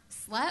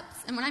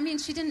slept. And when I mean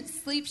she didn't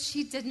sleep,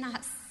 she did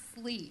not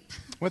sleep.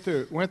 Went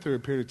through a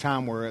period of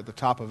time where at the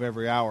top of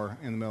every hour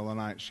in the middle of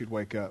the night, she'd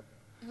wake up.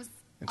 It was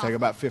and take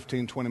about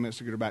 15, 20 minutes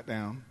to get her back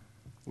down.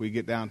 We'd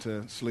get down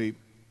to sleep,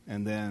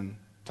 and then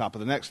top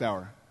of the next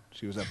hour,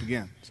 she was up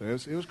again. So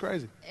it was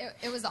crazy.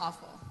 It was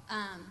awful.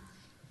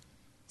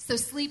 So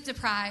sleep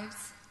deprived,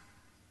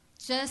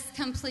 just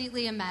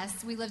completely a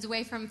mess. We lived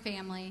away from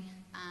family,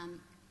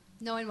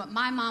 knowing what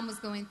my mom was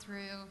going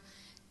through.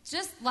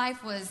 Just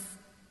life was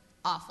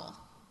awful.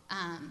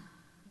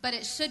 but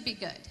it should be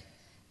good.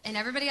 In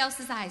everybody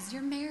else's eyes,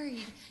 you're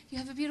married, you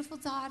have a beautiful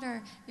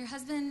daughter, your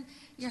husband's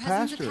a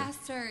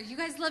pastor, you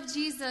guys love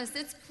Jesus,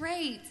 it's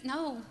great.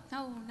 No,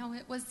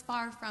 it was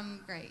far from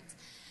great.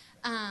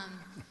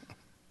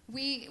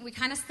 We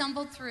kind of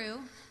stumbled through,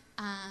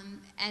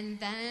 and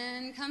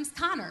then comes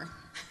Connor.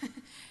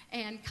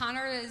 And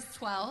Connor is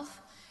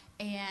 12,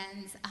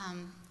 and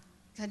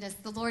goodness,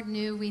 the Lord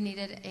knew we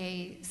needed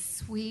a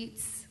sweet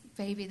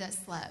baby that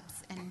slept,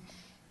 and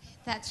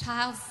that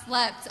child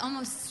slept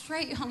almost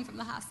straight home from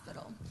the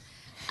hospital.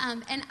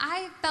 And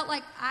I felt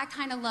like I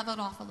kind of leveled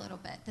off a little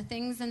bit. The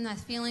things and the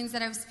feelings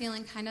that I was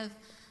feeling kind of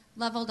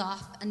leveled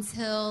off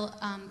until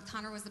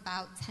Connor was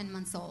about 10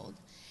 months old.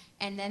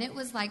 And then it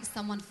was like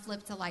someone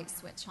flipped a light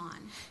switch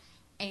on.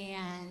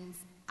 And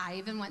I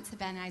even went to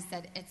Ben and I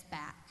said, it's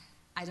back.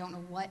 I don't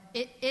know what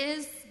it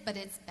is, but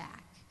it's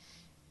back.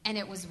 And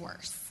it was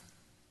worse.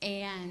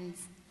 And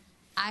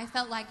I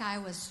felt like I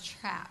was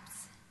trapped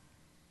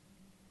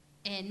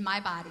in my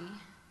body,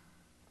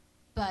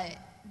 but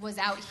was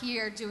out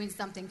here doing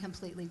something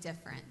completely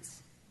different.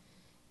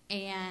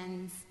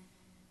 And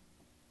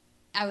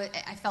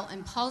I felt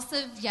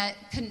impulsive, yet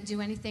couldn't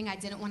do anything. I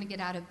didn't want to get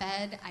out of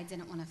bed. I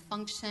didn't want to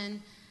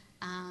function.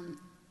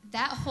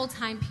 That whole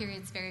time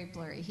period's very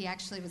blurry. He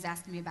actually was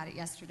asking me about it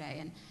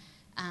yesterday,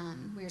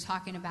 and we were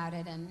talking about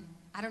it, and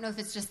I don't know if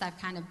it's just I've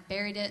kind of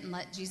buried it and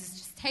let Jesus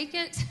just take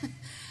it,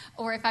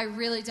 or if I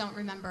really don't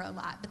remember a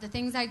lot. But the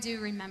things I do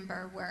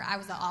remember were I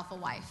was an awful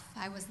wife.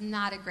 I was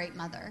not a great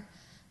mother.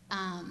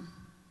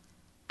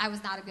 I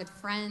was not a good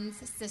friend,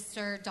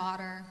 sister,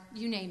 daughter,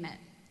 you name it.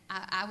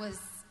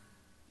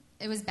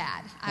 It was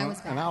bad. I was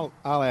bad. And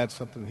I'll add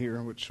something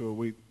here, which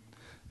we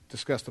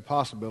discussed the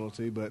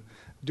possibility, but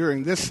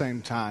during this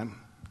same time,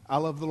 I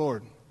love the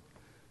Lord,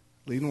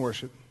 leading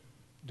worship,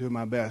 doing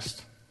my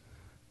best,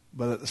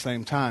 but at the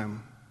same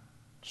time,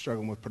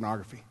 struggling with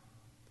pornography.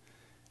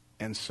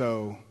 And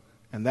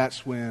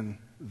that's when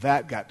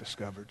that got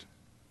discovered.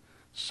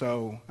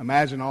 So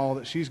imagine all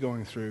that she's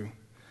going through,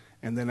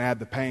 and then add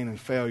the pain and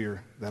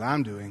failure that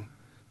I'm doing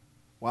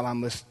while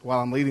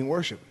I'm leading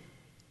worship.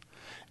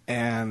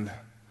 And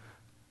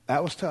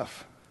that was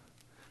tough.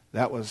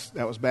 That was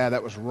bad.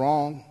 That was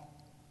wrong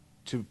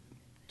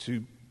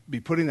to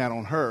be putting that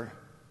on her.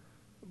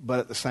 But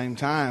at the same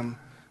time,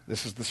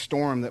 this is the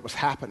storm that was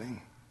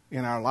happening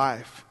in our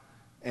life.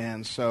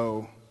 And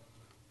so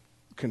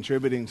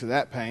contributing to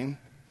that pain,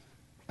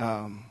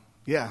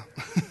 yeah.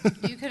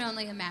 You could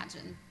only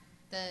imagine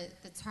the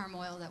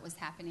turmoil that was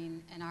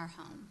happening in our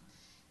home,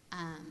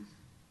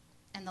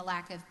 and the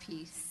lack of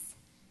peace.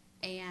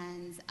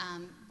 And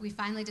we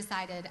finally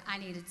decided I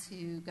needed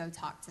to go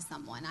talk to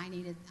someone. I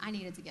needed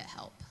to get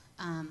help.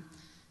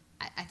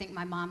 I think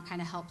my mom kind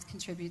of helped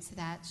contribute to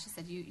that. She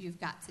said, you've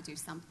got to do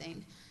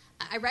something.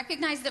 I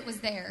recognized it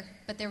was there,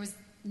 but there was,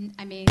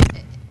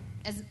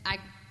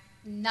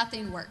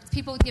 nothing worked.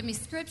 People would give me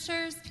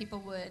scriptures. People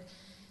would,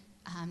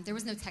 there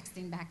was no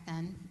texting back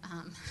then.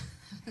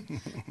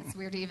 It's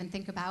weird to even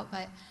think about,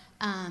 but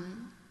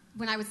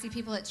when I would see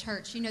people at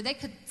church, they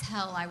could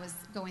tell I was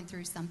going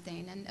through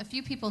something, and a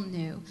few people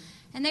knew.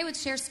 And they would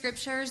share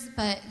scriptures,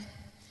 but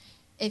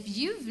if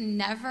you've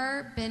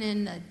never been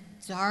in a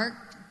dark,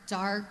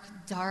 dark,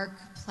 dark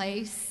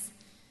place,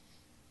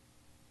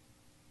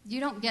 you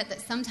don't get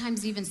that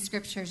sometimes even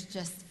scriptures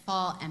just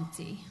fall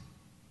empty.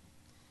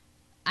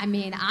 I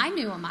knew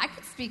them. I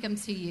could speak them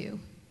to you.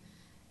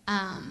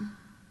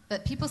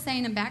 But people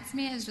saying them back to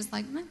me is just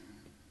like,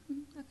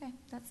 okay,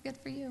 that's good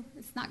for you.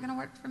 It's not going to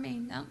work for me.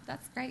 No,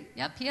 that's great.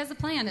 Yep, he has a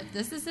plan. If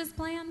this is his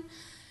plan,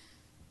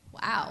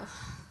 wow,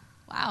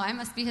 I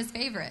must be his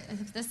favorite.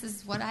 If this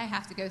is what I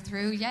have to go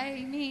through,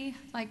 yay, me.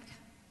 Like,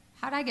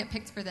 how'd I get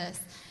picked for this?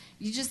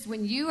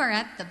 When you are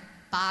at the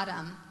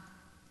bottom,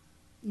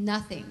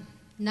 nothing,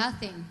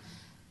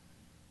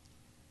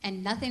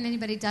 and nothing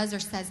anybody does or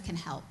says can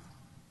help.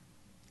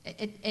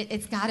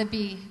 It's got to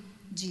be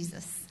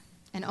Jesus,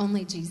 and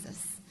only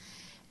Jesus.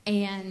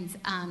 And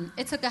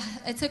it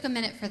took a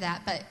minute for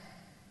that, but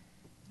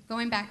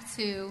going back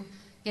to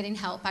getting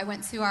help, I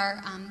went to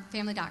our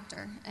family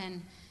doctor,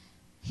 and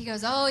he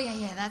goes, oh,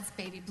 yeah, that's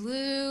baby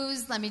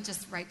blues. Let me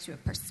just write you a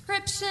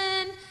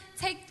prescription.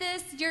 Take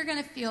this. You're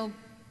going to feel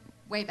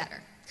way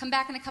better. Come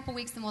back in a couple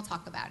weeks, and we'll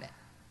talk about it.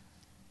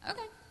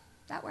 Okay,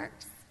 that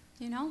works.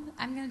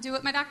 I'm going to do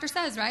what my doctor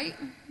says, right?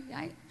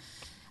 Right?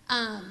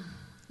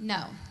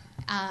 No.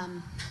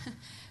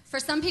 For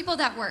some people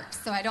that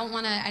works, so I don't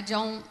want to,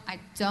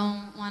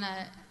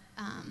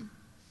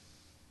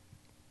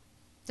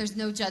 there's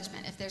no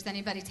judgment. If there's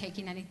anybody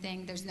taking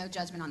anything, there's no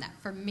judgment on that.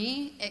 For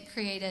me, it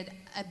created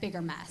a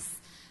bigger mess.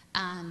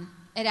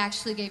 It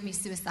actually gave me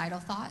suicidal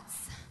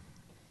thoughts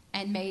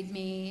and made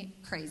me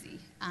crazy,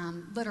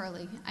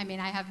 literally. I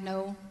have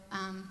no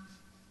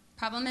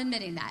problem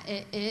admitting that.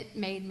 It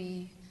made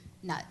me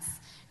nuts.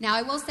 Now,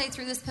 I will say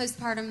through this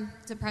postpartum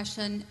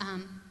depression,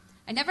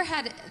 I never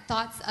had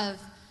thoughts of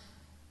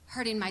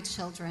hurting my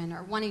children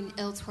or wanting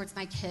ill towards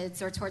my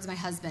kids or towards my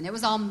husband. It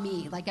was all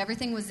me. Like,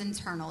 everything was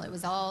internal. It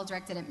was all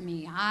directed at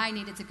me. I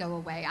needed to go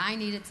away. I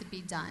needed to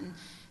be done.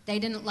 They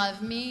didn't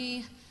love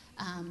me.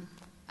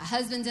 My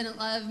husband didn't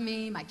love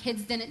me. My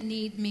kids didn't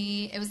need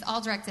me. It was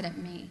all directed at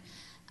me.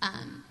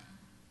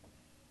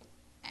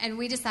 And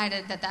we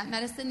decided that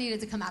medicine needed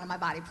to come out of my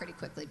body pretty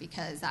quickly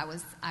because I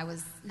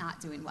was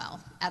not doing well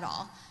at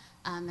all.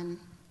 And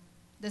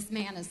this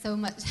man is so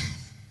much,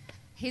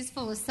 he's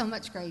full of so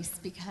much grace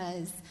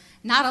because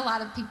not a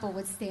lot of people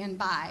would stand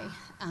by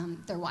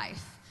their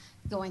wife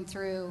going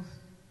through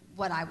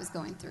what I was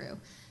going through.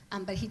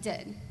 But he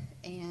did.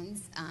 And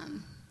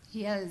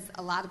he has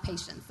a lot of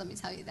patience, let me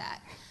tell you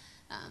that.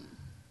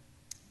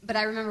 But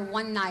I remember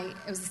one night,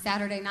 it was a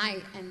Saturday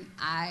night, and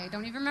I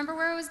don't even remember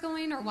where I was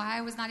going or why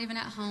I was not even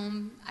at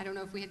home. I don't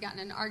know if we had gotten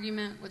in an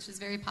argument, which is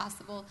very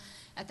possible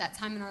at that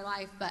time in our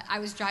life, but I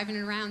was driving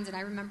around, and I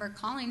remember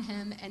calling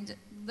him and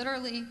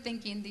literally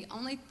thinking the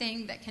only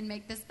thing that can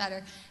make this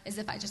better is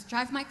if I just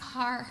drive my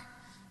car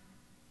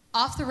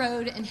off the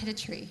road and hit a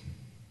tree.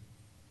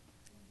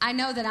 I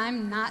know that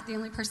I'm not the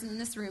only person in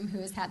this room who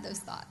has had those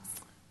thoughts.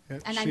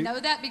 And I know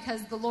that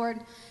because the Lord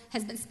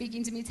has been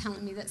speaking to me,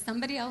 telling me that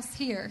somebody else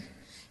here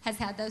has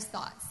had those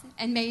thoughts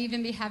and may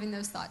even be having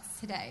those thoughts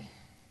today.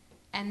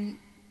 And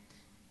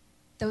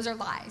those are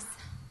lies.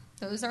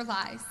 Those are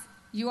lies.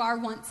 You are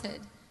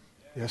wanted.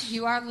 Yes.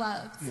 You are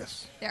loved.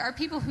 Yes. There are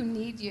people who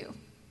need you.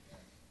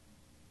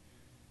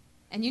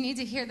 And you need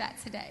to hear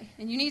that today.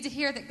 And you need to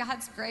hear that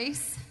God's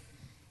grace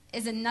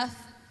is enough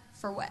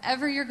for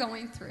whatever you're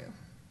going through.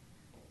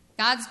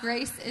 God's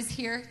grace is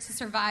here to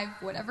survive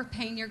whatever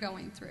pain you're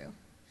going through.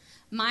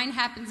 Mine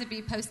happened to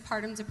be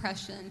postpartum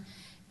depression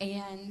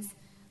and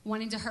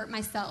wanting to hurt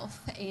myself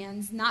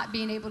and not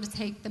being able to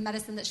take the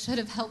medicine that should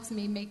have helped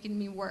me, making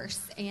me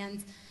worse.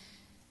 And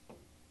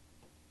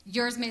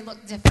yours may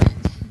look different.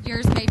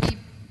 Yours may be, am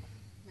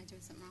I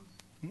doing something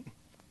wrong?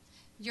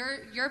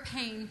 Your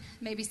pain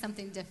may be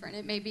something different.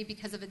 It may be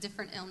because of a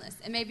different illness.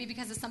 It may be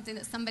because of something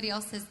that somebody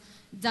else has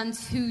done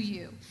to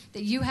you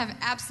that you have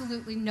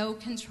absolutely no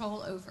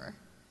control over.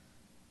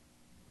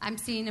 I'm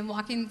seeing and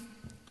walking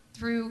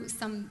through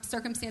some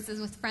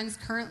circumstances with friends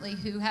currently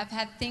who have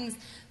had things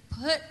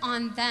put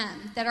on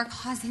them that are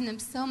causing them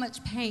so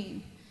much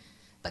pain.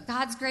 But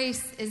God's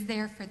grace is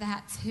there for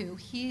that too.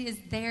 He is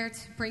there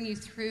to bring you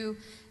through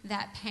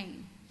that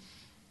pain.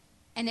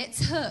 And it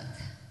took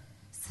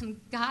some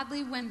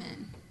godly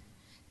women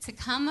to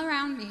come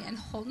around me and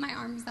hold my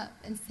arms up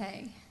and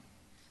say,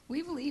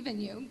 we believe in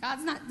you.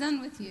 God's not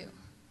done with you.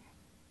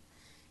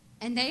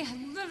 And they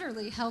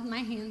literally held my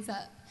hands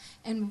up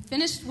and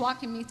finished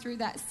walking me through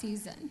that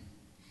season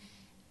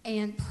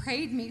and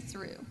prayed me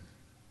through.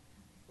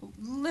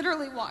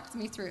 Literally walked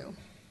me through.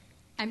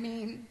 I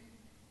mean,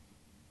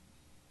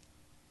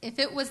 if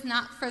it was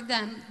not for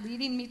them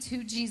leading me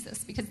to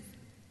Jesus, because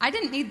I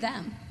didn't need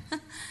them.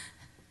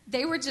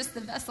 They were just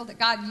the vessel that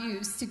God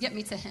used to get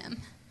me to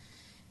him.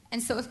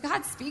 And so if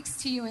God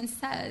speaks to you and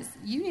says,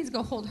 you need to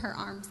go hold her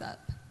arms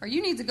up, or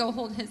you need to go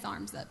hold his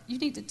arms up, you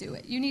need to do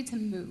it. You need to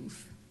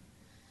move.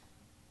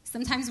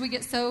 Sometimes we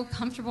get so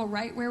comfortable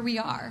right where we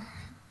are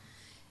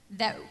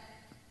that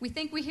we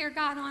think we hear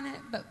God on it,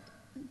 but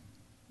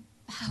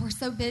we're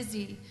so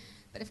busy.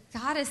 But if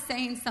God is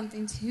saying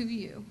something to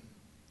you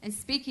and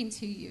speaking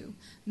to you,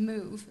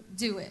 move,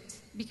 do it,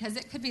 because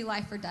it could be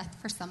life or death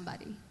for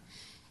somebody.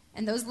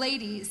 And those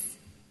ladies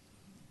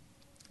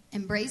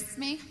embraced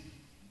me.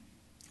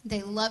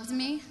 They loved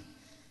me.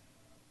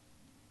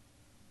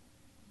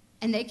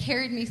 And they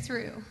carried me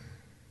through.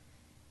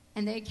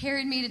 And they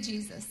carried me to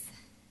Jesus.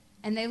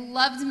 And they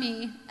loved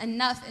me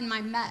enough in my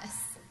mess.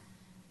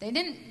 They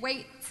didn't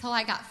wait till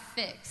I got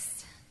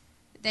fixed.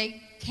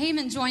 They came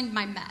and joined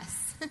my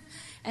mess.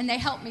 And they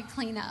helped me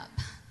clean up.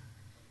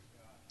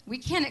 We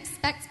can't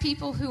expect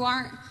people who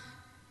aren't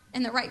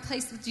in the right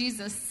place with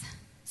Jesus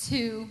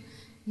to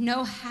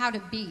know how to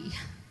be.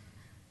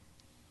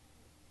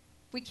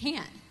 We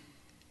can't.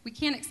 We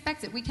can't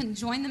expect it. We can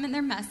join them in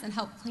their mess and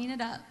help clean it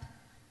up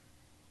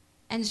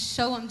and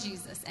show them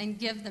Jesus and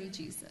give them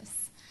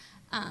Jesus.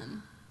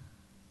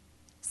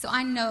 So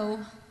I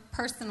know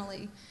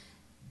personally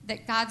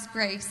that God's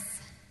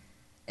grace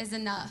is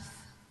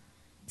enough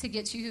to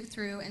get you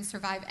through and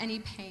survive any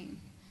pain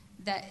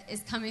that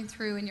is coming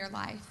through in your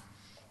life.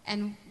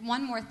 And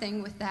one more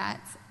thing with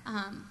that,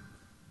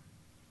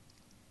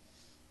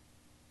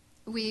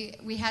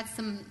 we had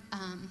some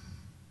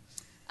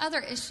other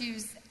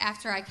issues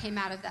after I came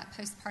out of that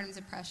postpartum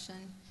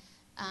depression.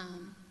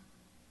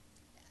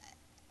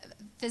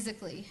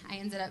 Physically, I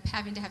ended up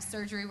having to have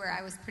surgery where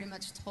I was pretty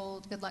much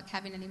told, good luck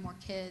having any more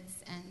kids,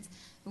 and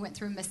we went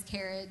through a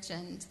miscarriage,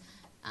 and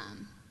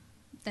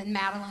then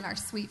Madeline, our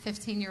sweet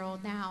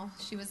 15-year-old now,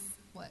 she was,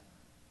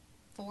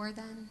 4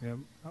 then? Yeah,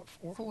 about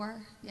 4.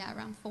 4, yeah,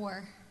 around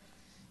 4.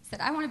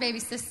 Said, I want a baby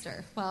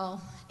sister. Well,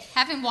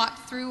 having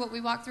walked through what we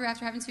walked through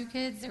after having 2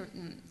 kids,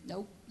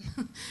 nope.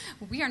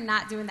 We are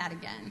not doing that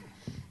again.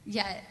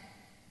 Yet,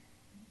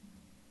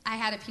 I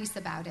had a peace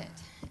about it.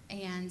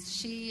 And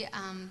she,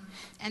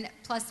 and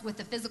plus with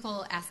the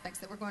physical aspects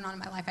that were going on in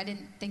my life, I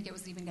didn't think it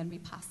was even going to be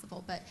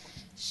possible. But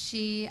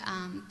she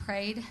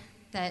prayed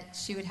that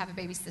she would have a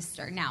baby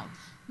sister. Now,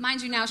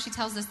 Mind you, now she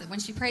tells us that when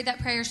she prayed that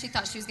prayer, she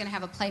thought she was going to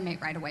have a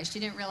playmate right away. She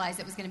didn't realize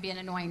it was going to be an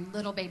annoying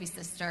little baby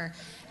sister.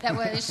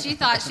 She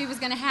thought she was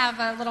going to have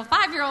a little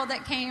 5-year-old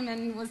that came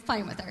and was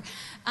playing with her.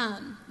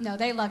 No,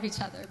 they love each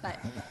other. But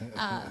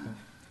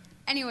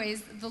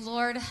anyways, the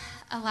Lord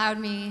allowed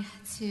me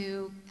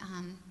to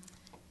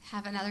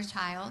have another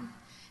child,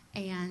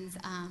 and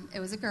it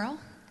was a girl,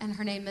 and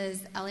her name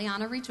is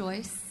Eliana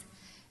Rejoice.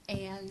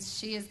 And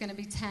she is going to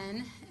be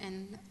 10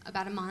 in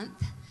about a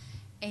month.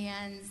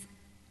 And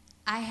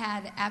I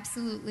had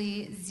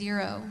absolutely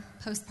zero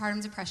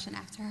postpartum depression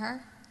after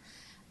her.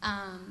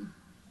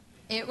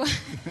 It was,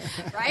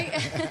 right?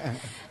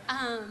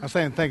 I'm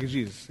saying thank you,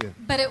 Jesus. Yeah.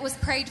 But it was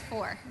prayed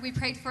for. We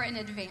prayed for it in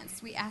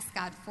advance. We asked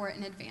God for it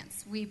in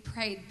advance. We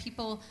prayed.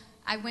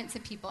 I went to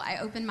people. I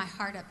opened my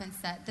heart up and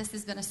said, this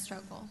has been a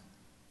struggle.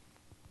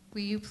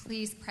 Will you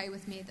please pray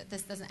with me that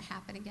this doesn't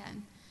happen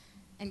again?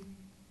 And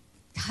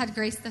God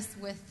graced us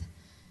with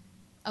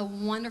a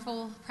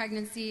wonderful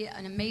pregnancy,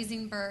 an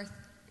amazing birth,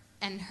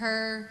 and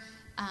her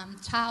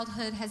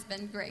childhood has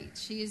been great.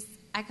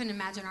 I couldn't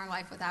imagine our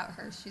life without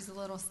her. She's a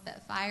little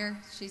spitfire.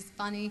 She's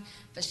funny,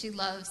 but she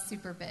loves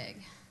super big.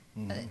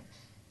 Mm-hmm. But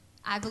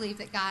I believe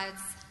that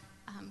God's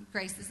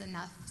grace is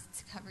enough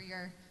to cover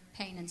your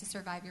pain and to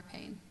survive your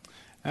pain.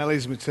 That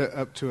leads me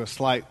up to a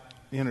slight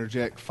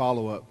interject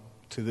follow-up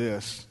to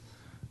this.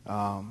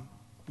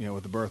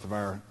 With the birth of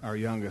our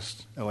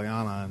youngest,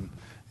 Eliana,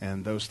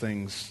 and those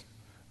things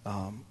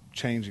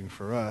changing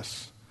for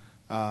us.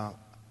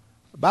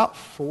 About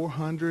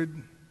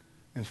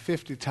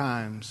 450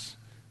 times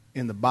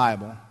in the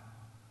Bible,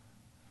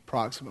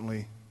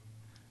 approximately,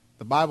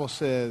 the Bible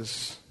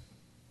says,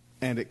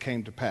 and it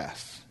came to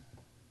pass.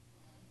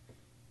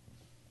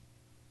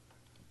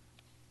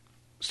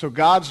 So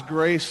God's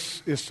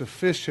grace is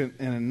sufficient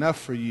and enough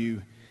for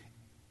you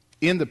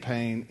in the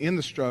pain, in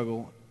the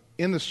struggle,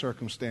 in the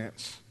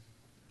circumstance,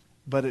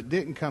 but it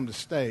didn't come to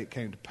stay, it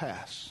came to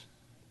pass.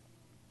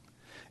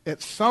 At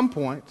some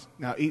point,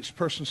 now each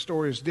person's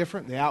story is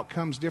different, the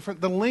outcome's different,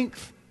 the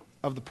length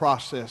of the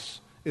process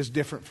is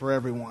different for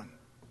everyone.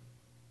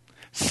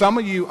 Some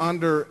of you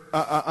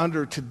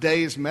under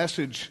today's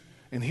message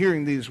and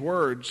hearing these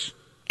words,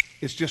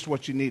 it's just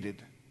what you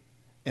needed.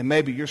 And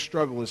maybe your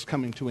struggle is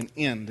coming to an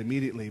end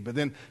immediately. But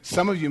then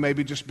some of you may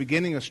be just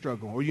beginning a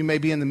struggle, or you may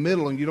be in the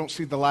middle and you don't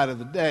see the light of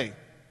the day.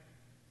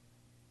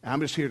 I'm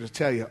just here to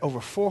tell you,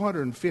 over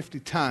 450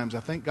 times,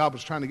 I think God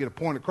was trying to get a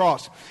point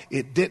across.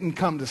 It didn't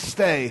come to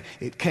stay,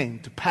 it came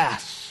to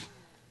pass.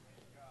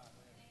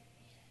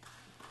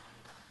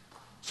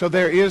 So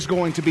there is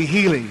going to be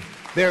healing.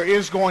 There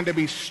is going to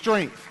be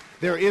strength.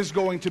 There is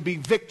going to be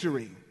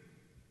victory.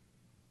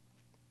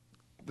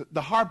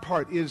 The hard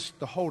part is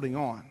the holding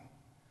on.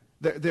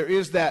 There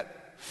is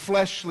that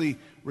fleshly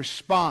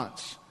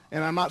response.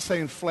 And I'm not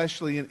saying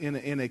fleshly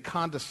in a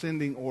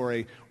condescending or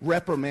a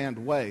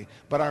reprimand way,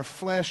 but our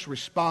flesh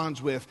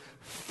responds with,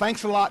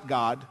 thanks a lot,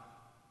 God.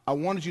 I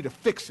wanted you to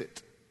fix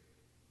it.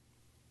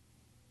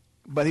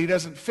 But he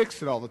doesn't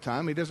fix it all the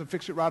time. He doesn't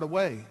fix it right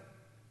away.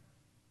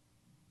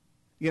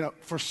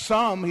 For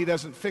some, he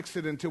doesn't fix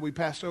it until we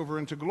pass over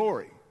into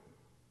glory.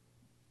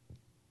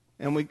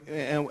 And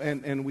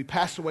we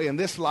pass away in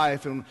this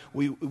life, and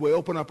we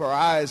open up our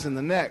eyes in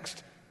the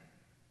next.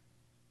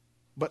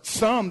 But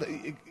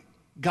some,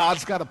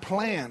 God's got a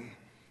plan,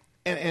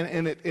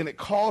 and it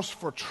calls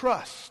for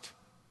trust.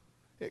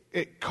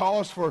 It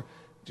calls for,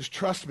 just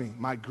trust me,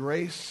 my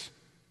grace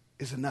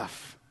is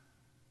enough.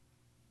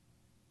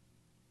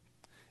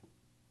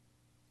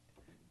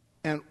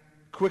 And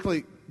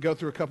quickly go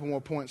through a couple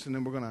more points, and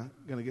then we're going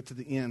to get to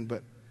the end.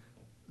 But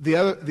the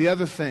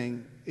other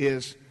thing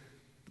is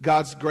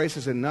God's grace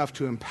is enough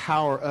to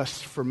empower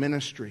us for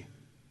ministry.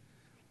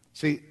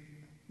 See,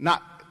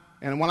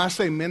 and when I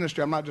say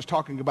ministry, I'm not just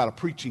talking about a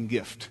preaching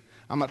gift.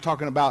 I'm not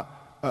talking about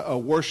a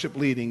worship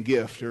leading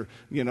gift or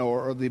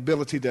the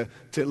ability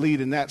to lead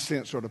in that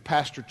sense, or to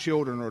pastor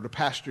children or to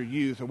pastor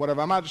youth or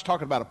whatever. I'm not just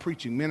talking about a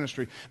preaching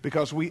ministry,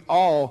 because we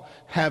all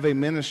have a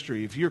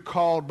ministry. If you're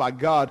called by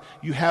God,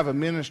 you have a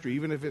ministry,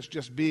 even if it's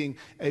just being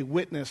a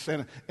witness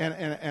and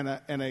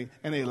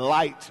a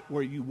light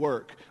where you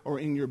work or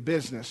in your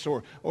business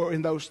or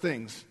in those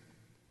things.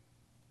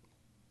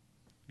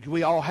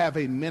 We all have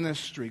a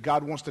ministry.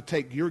 God wants to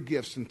take your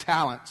gifts and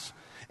talents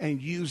and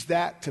use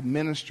that to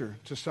minister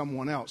to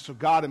someone else. So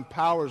God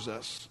empowers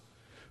us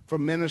for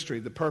ministry.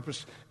 The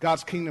purpose,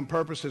 God's kingdom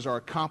purposes are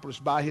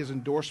accomplished by his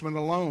endorsement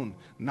alone,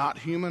 not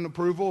human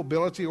approval,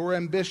 ability, or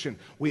ambition.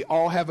 We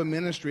all have a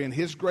ministry, and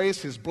his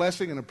grace, his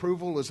blessing, and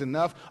approval is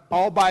enough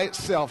all by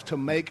itself to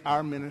make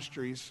our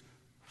ministries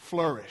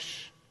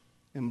flourish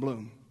and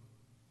bloom.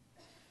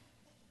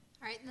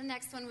 All right, the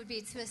next one would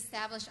be to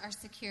establish our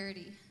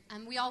security.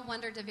 We all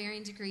wonder to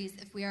varying degrees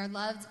if we are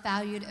loved,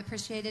 valued,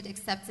 appreciated,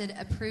 accepted,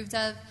 approved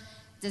of,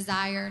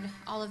 desired,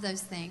 all of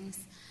those things.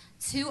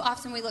 Too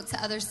often we look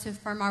to others to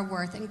affirm our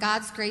worth, and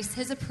God's grace,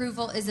 his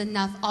approval is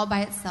enough all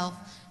by itself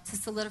to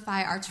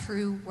solidify our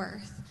true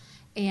worth.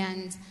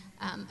 And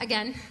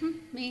again,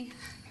 me,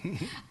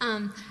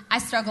 I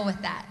struggle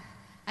with that.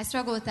 I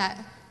struggle with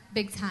that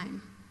big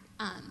time.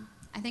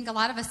 I think a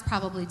lot of us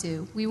probably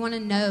do. We want to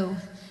know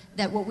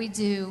that what we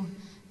do,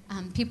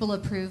 people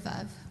approve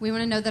of. We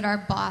want to know that our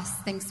boss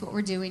thinks what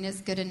we're doing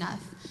is good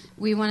enough.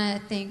 We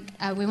want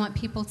to we want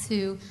people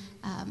to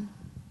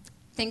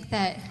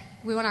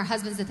we want our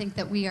husbands to think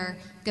that we are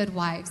good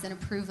wives and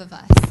approve of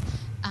us.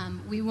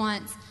 We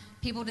want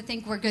people to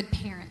think we're good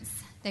parents.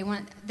 We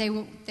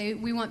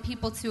want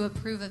people to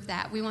approve of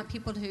that. We want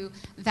people to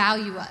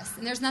value us.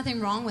 And there's nothing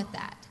wrong with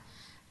that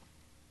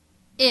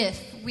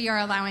if we are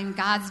allowing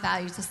God's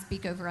value to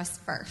speak over us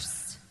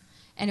first.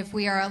 And if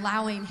we are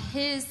allowing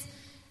his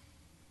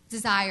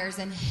desires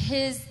and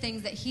his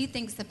things that he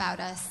thinks about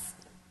us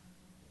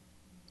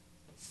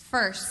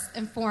first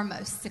and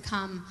foremost to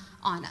come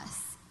on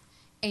us.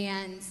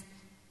 And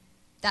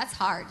that's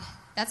hard.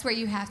 That's where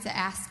you have to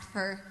ask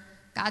for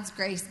God's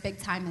grace big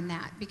time in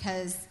that,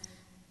 because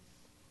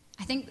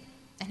I think,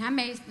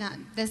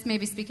 and this may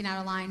be speaking out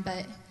of line,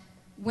 but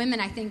women,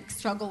 I think,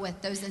 struggle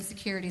with those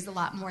insecurities a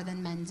lot more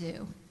than men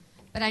do.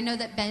 But I know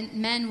that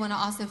men want to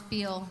also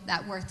feel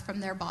that worth from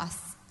their boss.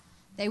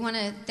 They want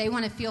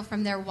to feel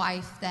from their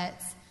wife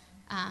that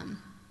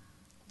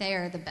they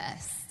are the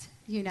best,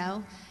 you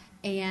know?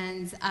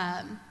 And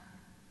I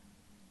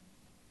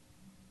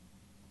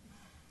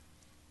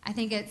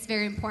think it's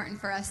very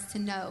important for us to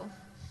know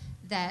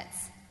that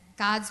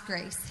God's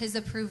grace, his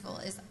approval,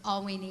 is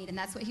all we need. And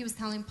that's what he was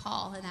telling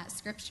Paul in that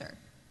scripture.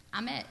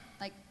 I'm it.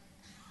 Like,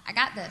 I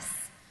got this.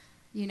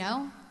 You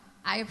know?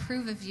 I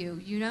approve of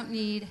you. You don't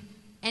need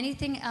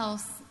anything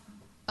else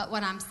but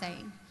what I'm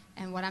saying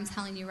and what I'm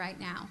telling you right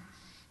now.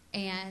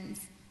 And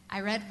I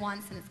read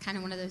once, and it's kind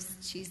of one of those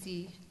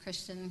cheesy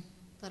Christian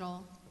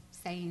little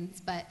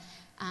sayings, but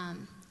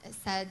it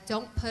said,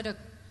 don't put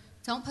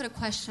a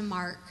question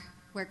mark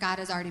where God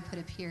has already put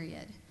a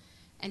period.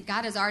 And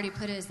God has already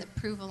put his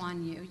approval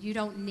on you. You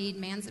don't need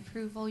man's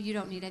approval. You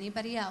don't need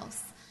anybody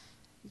else.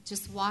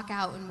 Just walk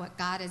out in what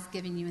God has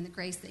given you and the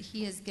grace that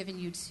he has given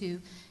you to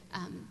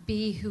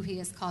be who he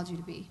has called you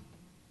to be.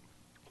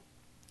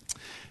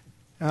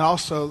 And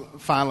also,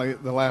 finally,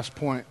 the last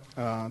point,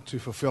 to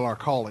fulfill our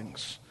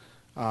callings.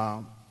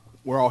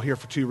 We're all here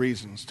for two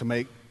reasons: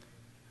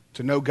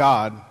 to know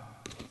God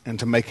and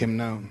to make him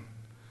known.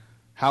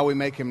 How we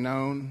make him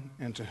known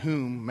and to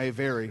whom may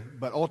vary,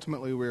 but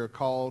ultimately we are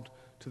called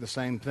to the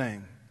same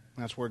thing.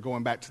 That's where,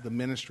 going back to the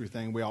ministry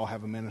thing, we all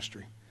have a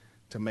ministry,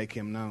 to make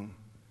him known.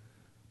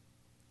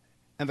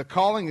 And the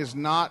calling is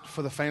not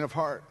for the faint of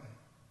heart,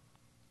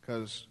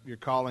 because your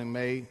calling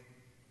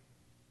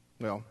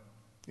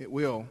it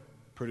will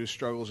produce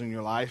struggles in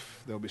your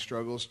life. There'll be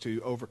struggles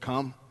to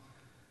overcome.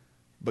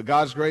 But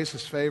God's grace,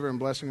 his favor, and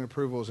blessing and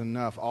approval is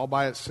enough all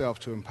by itself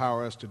to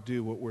empower us to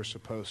do what we're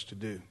supposed to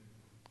do,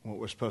 what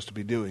we're supposed to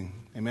be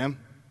doing. Amen?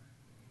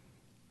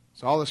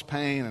 So all this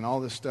pain and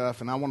all this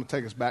stuff, and I want to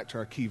take us back to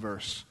our key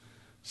verse,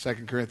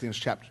 2 Corinthians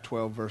chapter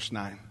 12, verse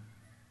 9,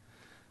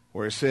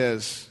 where it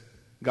says,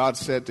 God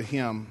said to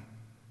him,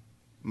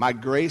 my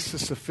grace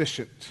is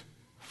sufficient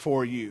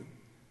for you.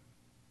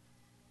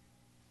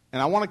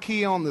 And I want to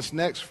key on this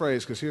next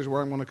phrase, because here's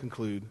where I'm going to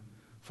conclude.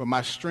 For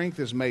my strength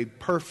is made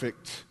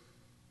perfect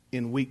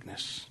in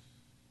weakness.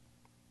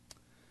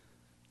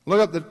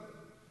 Look up the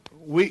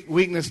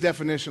weakness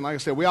definition. Like I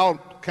said, we all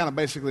kind of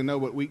basically know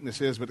what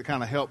weakness is, but it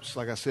kind of helps,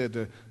 like I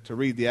said, to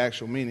read the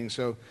actual meaning.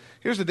 So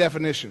here's the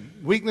definition.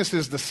 Weakness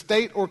is the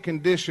state or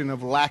condition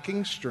of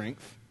lacking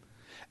strength,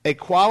 a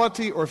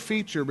quality or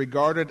feature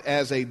regarded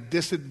as a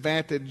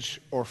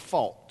disadvantage or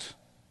fault.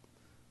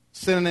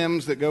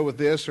 Synonyms that go with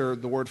this are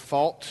the word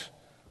fault,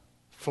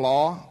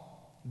 flaw,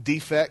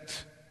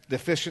 defect,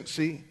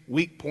 deficiency,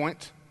 weak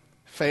point,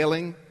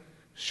 failing,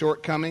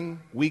 shortcoming,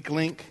 weak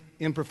link,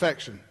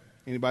 imperfection.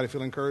 Anybody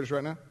feel encouraged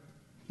right now?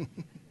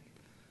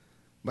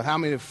 But how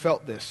many have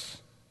felt this?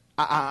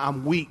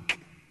 I'm weak.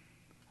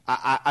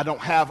 I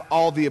don't have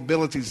all the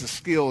abilities, the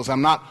skills.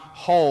 I'm not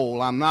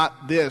whole. I'm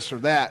not this or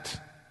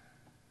that.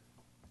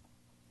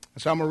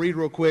 And so I'm going to read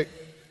real quick,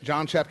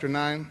 John chapter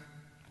 9.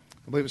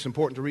 I believe it's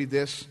important to read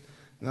this,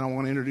 and then I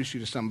want to introduce you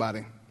to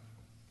somebody.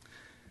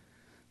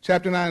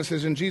 Chapter 9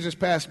 says, and Jesus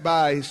passed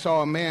by, he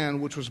saw a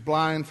man which was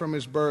blind from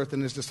his birth,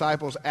 and his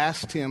disciples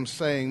asked him,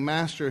 saying,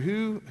 Master,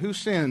 who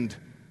sinned?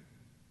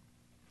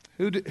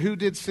 Who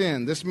did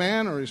sin, this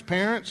man or his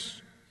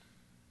parents,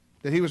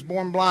 that he was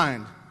born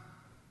blind?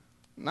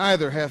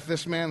 Neither hath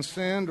this man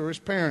sinned or his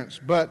parents,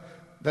 but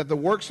that the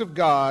works of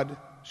God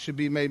should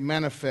be made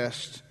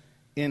manifest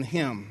in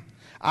him.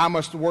 I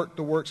must work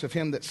the works of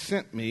him that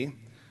sent me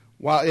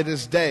while it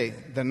is day.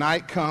 The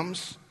night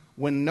comes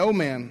when no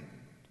man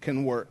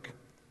can work.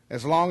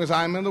 As long as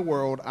I am in the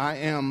world, I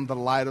am the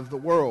light of the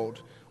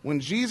world. When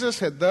Jesus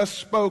had thus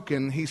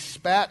spoken, he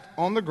spat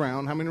on the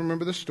ground. How many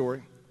remember this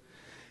story?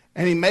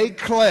 And he made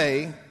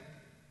clay,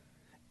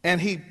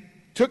 and he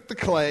took the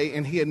clay,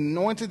 and he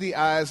anointed the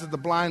eyes of the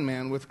blind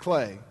man with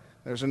clay.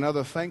 There's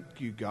another thank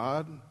you,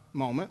 God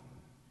moment.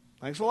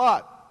 Thanks a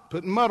lot.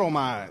 Putting mud on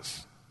my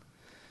eyes.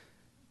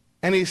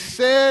 And he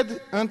said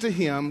unto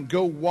him,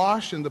 go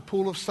wash in the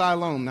pool of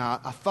Siloam.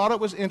 Now, I thought it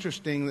was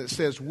interesting that it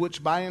says,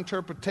 which by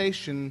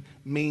interpretation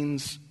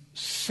means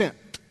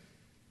sent.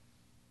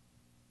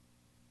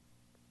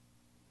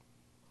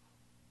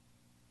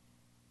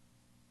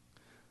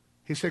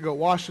 He said, go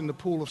wash in the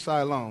pool of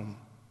Siloam.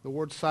 The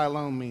word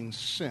Siloam means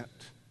sent.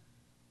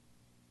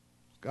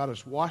 God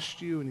has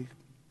washed you, and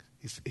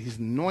He's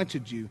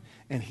anointed you,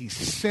 and He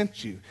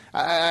sent you.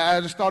 I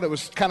just thought it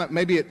was kind of,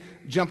 maybe it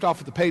jumped off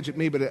of the page at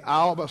me, but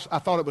I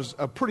thought it was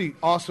a pretty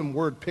awesome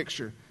word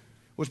picture,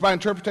 which by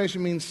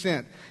interpretation means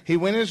sent. He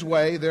went his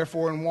way,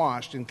 therefore, and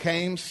washed, and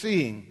came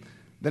seeing.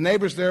 The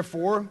neighbors,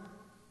 therefore,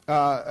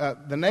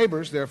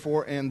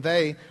 and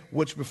they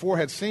which before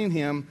had seen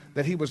him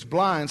that he was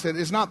blind, said,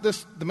 is not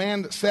this the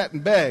man that sat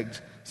and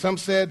begged? Some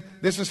said,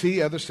 this is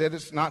he. Others said,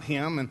 it's not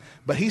him.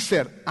 But he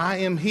said, I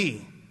am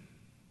he.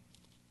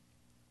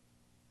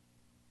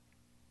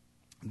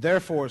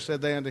 Therefore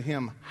said they unto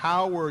him,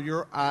 how were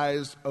your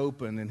eyes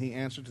opened? And he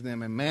answered to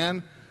them, a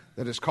man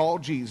that is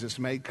called Jesus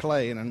made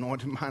clay and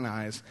anointed mine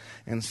eyes,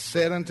 and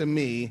said unto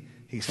me,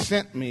 he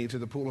sent me to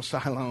the pool of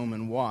Siloam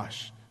and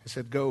wash. He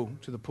said, go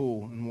to the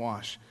pool and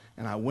wash.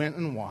 And I went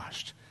and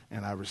washed,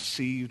 and I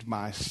received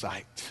my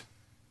sight.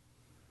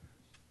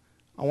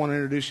 I want to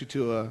introduce you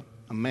to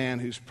a man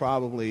who's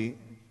probably,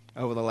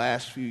 over the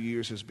last few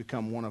years, has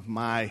become one of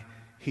my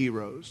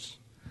heroes.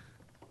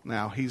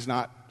 Now, he's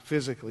not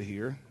physically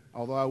here,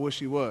 although I wish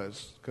he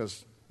was,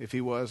 because if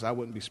he was, I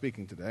wouldn't be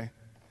speaking today.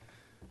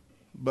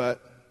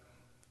 But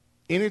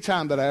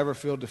anytime that I ever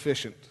feel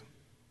deficient,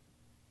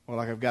 or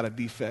like I've got a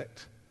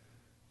defect,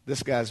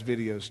 this guy's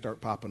videos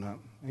start popping up.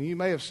 And you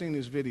may have seen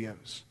his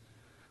videos,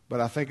 but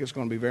I think it's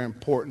going to be very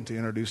important to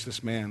introduce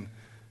this man.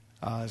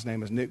 His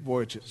name is Nick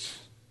Vujicic.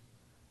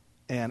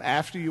 And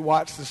after you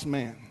watch this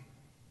man,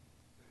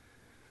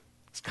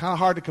 it's kind of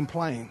hard to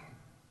complain,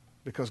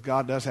 because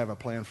God does have a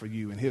plan for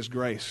you, and His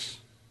grace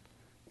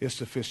is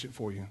sufficient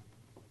for you.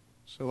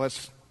 So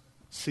let's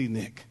see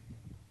Nick.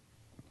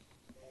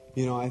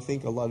 You know, I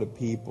think a lot of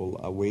people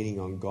are waiting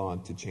on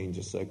God to change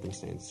a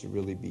circumstance to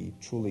really be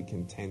truly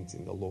content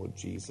in the Lord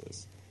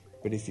Jesus.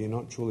 But if you're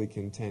not truly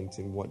content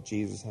in what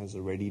Jesus has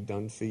already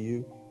done for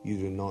you, you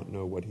do not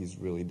know what He's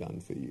really done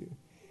for you.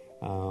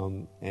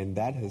 And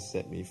that has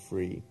set me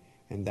free.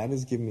 And that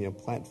has given me a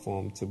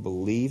platform to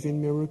believe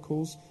in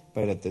miracles,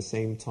 but at the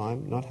same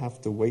time, not have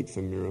to wait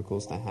for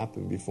miracles to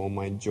happen before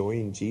my joy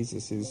in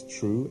Jesus is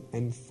true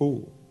and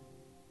full.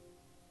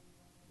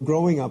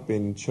 Growing up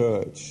in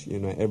church, you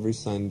know, every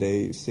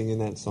Sunday, singing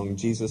that song,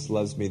 Jesus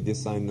loves me,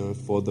 this I know,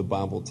 for the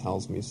Bible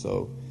tells me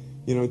so.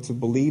 You know, to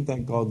believe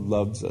that God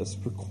loves us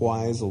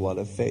requires a lot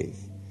of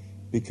faith,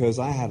 because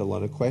I had a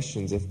lot of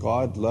questions. If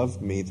God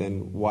loved me,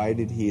 then why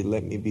did He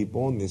let me be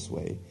born this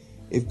way?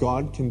 If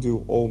God can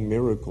do all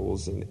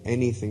miracles and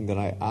anything that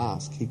I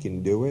ask, He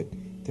can do it,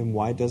 then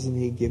why doesn't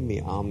He give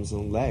me arms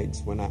and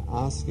legs when I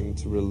ask Him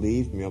to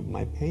relieve me of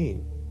my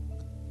pain?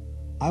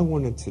 I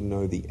wanted to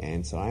know the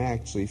answer. I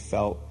actually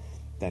felt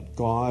that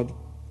God,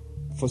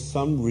 for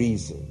some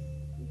reason,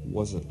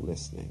 wasn't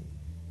listening.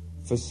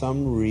 For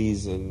some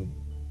reason,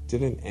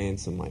 didn't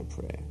answer my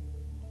prayer.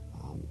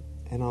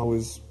 And I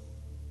was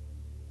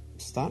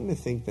starting to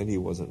think that He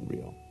wasn't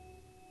real.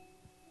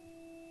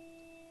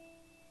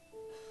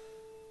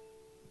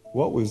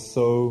 What was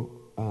so,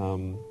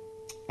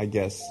 I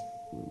guess,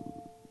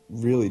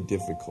 really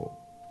difficult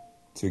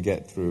to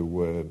get through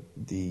were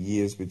the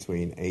years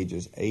between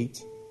ages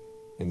 8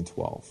 and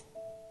 12.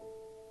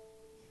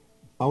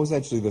 I was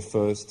actually the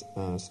first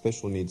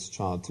special needs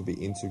child to be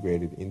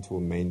integrated into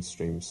a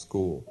mainstream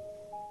school.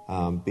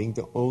 Being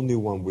the only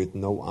one with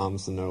no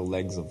arms and no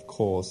legs, of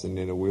course, and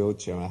in a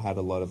wheelchair, I had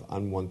a lot of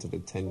unwanted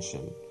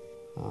attention,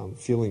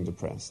 feeling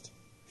depressed,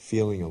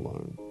 feeling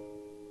alone.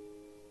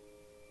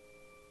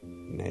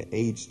 And at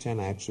age 10,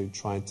 I actually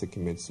tried to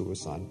commit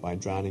suicide by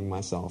drowning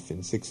myself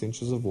in 6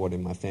 inches of water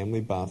in my family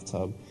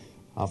bathtub.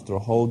 After a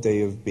whole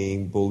day of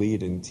being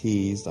bullied and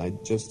teased, I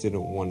just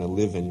didn't want to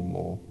live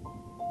anymore.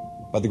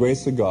 By the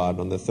grace of God,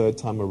 on the 3rd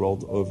time I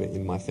rolled over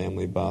in my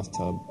family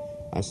bathtub,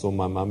 I saw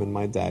my mum and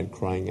my dad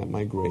crying at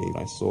my grave.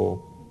 I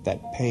saw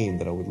that pain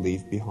that I would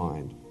leave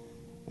behind,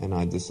 and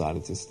I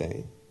decided to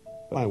stay.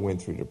 But I went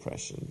through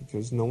depression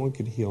because no one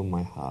could heal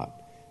my heart.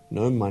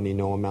 No money,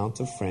 no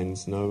amount of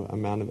friends, no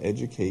amount of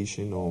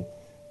education or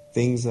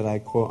things that I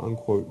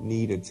quote-unquote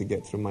needed to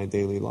get through my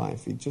daily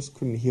life. It just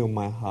couldn't heal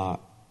my heart.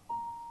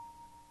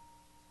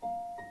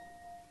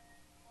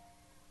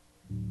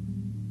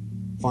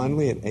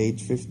 Finally, at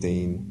age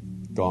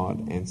 15,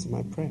 God answered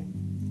my prayer.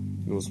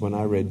 It was when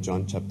I read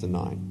John chapter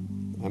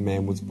 9. A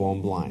man was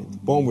born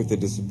blind, born with a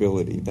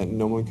disability that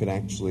no one could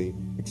actually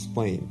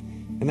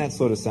explain. And that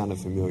sort of sounded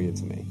familiar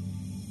to me.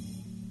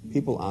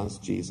 People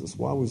asked Jesus,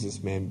 why was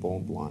this man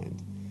born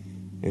blind?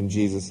 And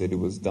Jesus said it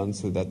was done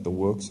so that the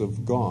works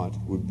of God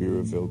would be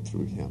revealed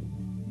through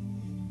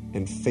him.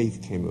 And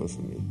faith came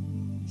over me.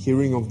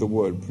 Hearing of the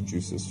word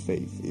produces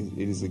faith.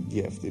 It is a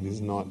gift. It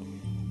is not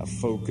a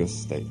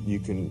focus that you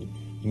can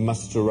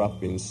muster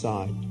up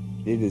inside.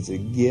 It is a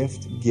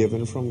gift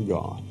given from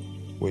God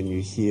when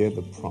you hear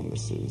the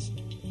promises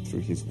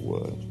through His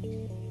word.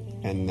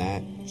 And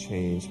that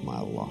changed my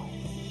life.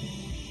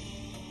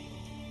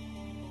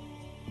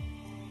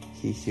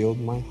 He healed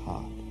my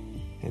heart,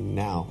 and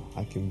now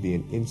I can be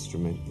an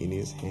instrument in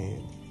His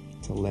hand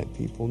to let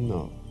people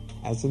know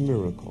as a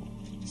miracle,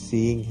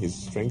 seeing his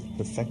strength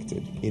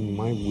perfected in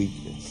my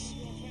weakness,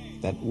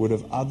 that would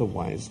have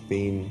otherwise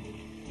been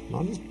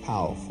not as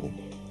powerful.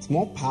 It's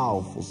more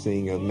powerful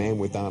seeing a man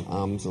without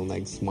arms and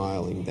legs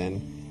smiling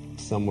than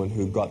someone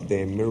who got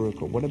their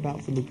miracle. What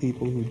about for the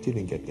people who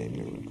didn't get their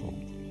miracle?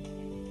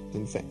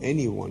 And for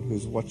anyone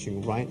who's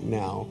watching right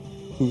now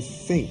who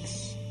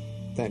thinks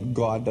that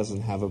God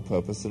doesn't have a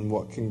purpose and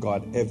what can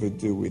God ever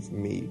do with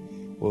me?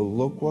 Well,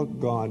 look what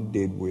God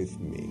did with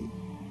me.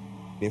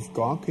 If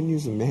God can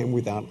use a man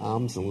without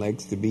arms and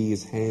legs to be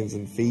his hands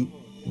and feet,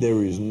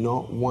 there is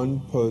not one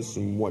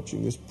person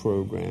watching this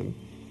program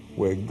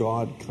where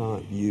God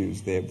can't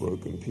use their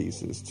broken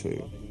pieces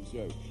too.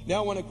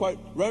 Now I want to quote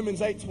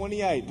Romans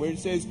 8:28, where it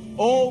says,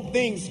 all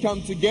things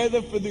come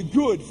together for the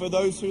good for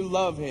those who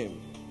love him.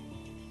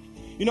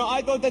 You know,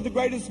 I thought that the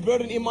greatest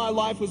burden in my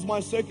life was my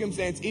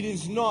circumstance. It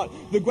is not.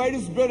 The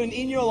greatest burden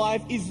in your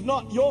life is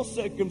not your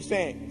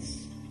circumstance.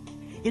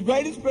 The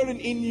greatest burden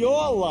in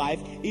your life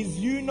is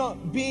you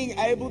not being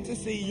able to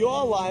see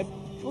your life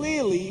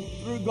clearly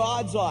through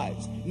God's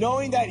eyes,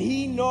 knowing that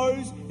he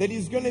knows that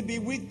he's going to be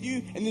with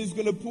you and he's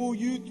going to pull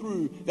you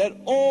through, that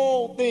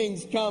all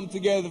things come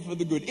together for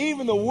the good.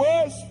 Even the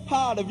worst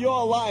part of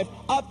your life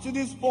up to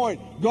this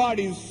point, God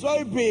is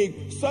so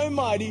big, so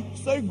mighty,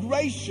 so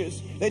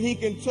gracious that he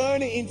can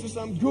turn it into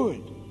some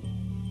good.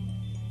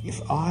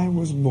 If I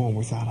was born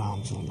without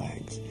arms and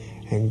legs,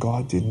 and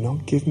God did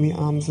not give me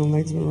arms and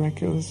legs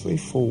miraculously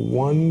for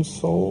one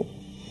soul,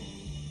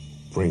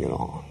 bring it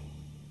on.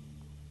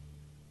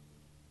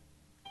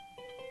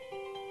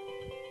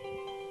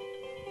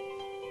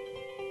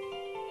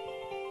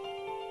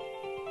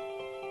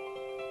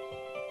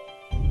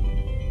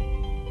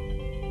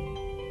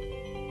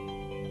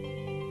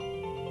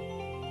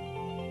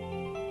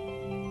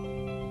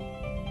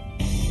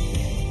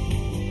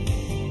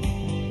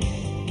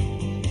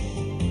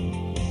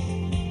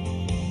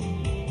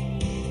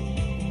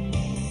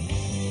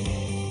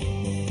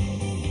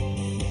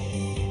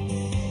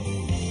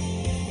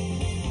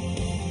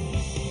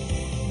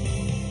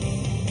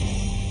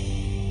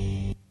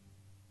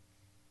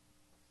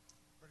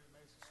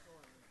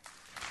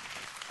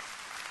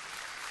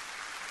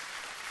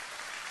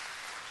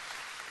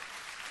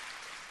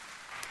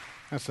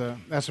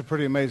 That's a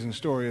pretty amazing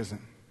story, isn't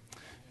it?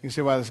 You can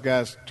see why this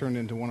guy's turned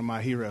into one of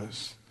my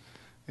heroes.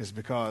 Is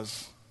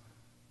because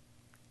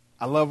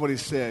I love what he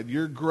said.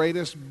 Your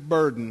greatest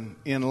burden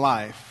in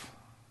life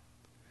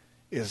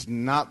is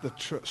not the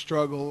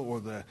struggle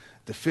or the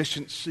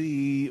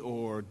deficiency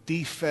or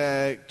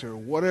defect or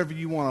whatever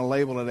you want to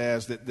label it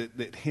as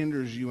that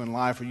hinders you in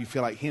life or you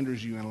feel like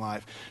hinders you in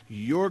life.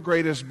 Your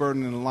greatest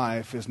burden in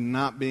life is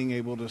not being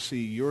able to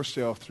see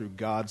yourself through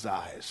God's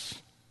eyes.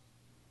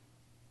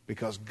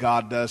 Because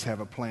God does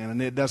have a plan,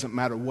 and it doesn't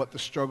matter what the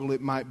struggle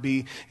it might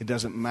be. It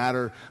doesn't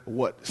matter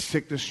what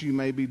sickness you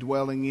may be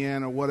dwelling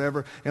in or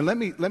whatever. And let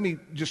me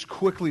just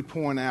quickly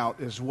point out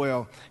as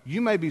well,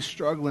 you may be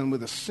struggling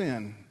with a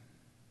sin.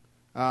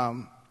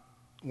 One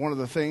of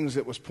the things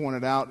that was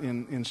pointed out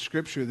in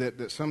Scripture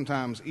that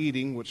sometimes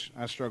eating, which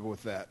I struggle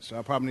with that, so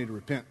I probably need to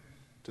repent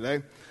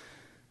today.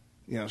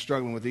 You know,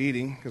 struggling with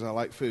eating because I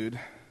like food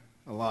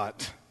a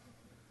lot.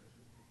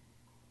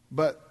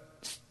 But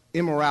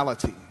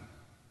immorality,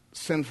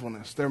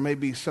 sinfulness, there may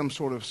be some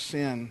sort of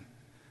sin.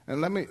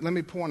 And let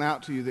me point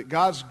out to you that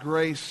God's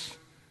grace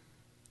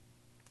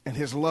and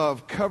his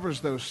love covers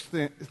those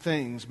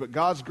things, but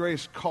God's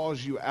grace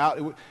calls you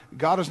out.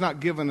 God has not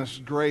given us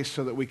grace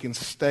so that we can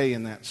stay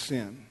in that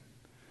sin.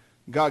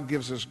 God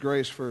gives us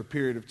grace for a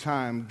period of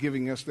time,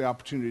 giving us the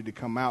opportunity to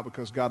come out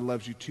because God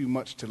loves you too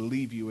much to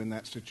leave you in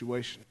that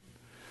situation.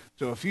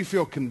 So if you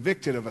feel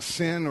convicted of a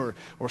sin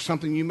or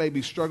something you may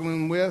be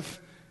struggling with,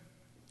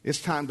 it's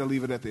time to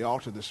leave it at the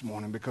altar this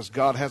morning because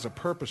God has a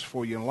purpose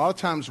for you. And a lot of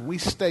times we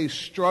stay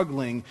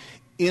struggling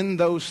in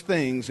those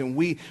things and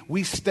we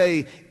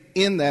stay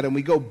in that and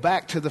we go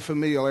back to the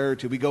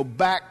familiarity. We go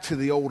back to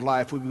the old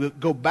life. We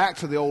go back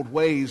to the old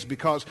ways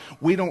because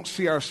we don't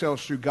see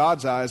ourselves through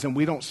God's eyes and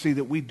we don't see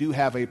that we do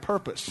have a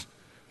purpose.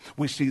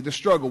 We see the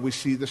struggle. We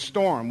see the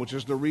storm, which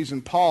is the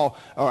reason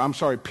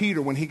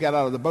Peter, when he got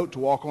out of the boat to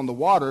walk on the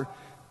water,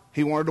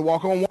 he wanted to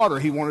walk on water.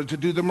 He wanted to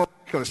do the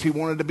miraculous. He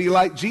wanted to be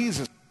like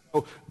Jesus.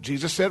 So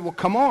Jesus said, well,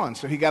 come on.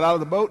 So he got out of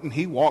the boat and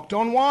he walked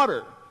on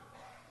water.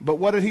 But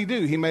what did he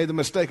do? He made the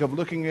mistake of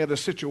looking at his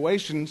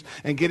situations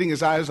and getting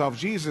his eyes off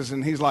Jesus.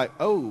 And he's like,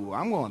 oh,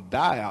 I'm going to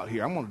die out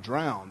here. I'm going to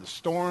drown. The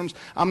storms,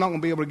 I'm not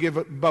going to be able to get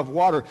above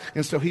water.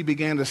 And so he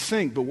began to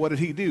sink. But what did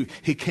he do?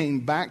 He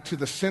came back to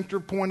the center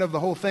point of the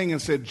whole thing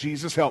and said,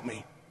 Jesus, help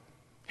me.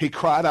 He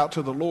cried out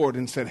to the Lord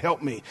and said,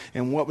 help me.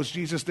 And what was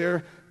Jesus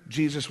there?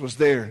 Jesus was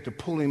there to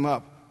pull him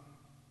up.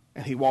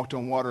 And he walked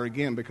on water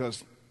again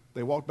because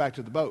they walked back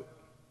to the boat.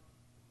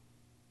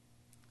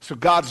 So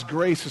God's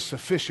grace is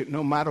sufficient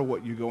no matter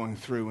what you're going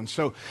through. And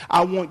so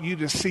I want you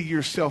to see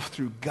yourself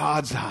through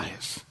God's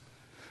eyes,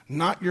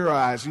 not your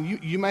eyes.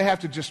 And you may have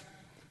to just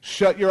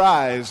Shut your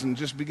eyes and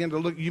just begin to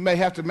look. You may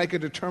have to make a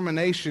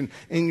determination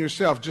in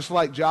yourself, just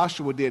like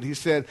Joshua did. He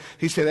said,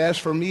 as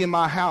for me and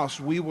my house,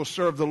 we will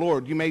serve the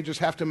Lord. You may just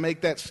have to make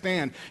that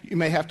stand. You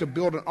may have to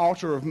build an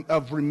altar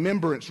of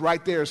remembrance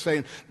right there,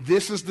 saying,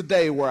 this is the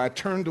day where I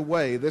turned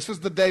away. This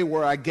is the day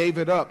where I gave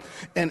it up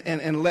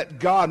and let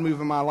God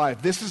move in my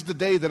life. This is the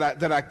day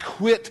that I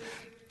quit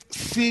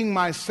seeing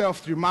myself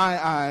through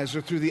my eyes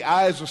or through the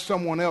eyes of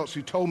someone else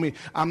who told me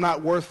I'm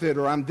not worth it,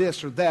 or I'm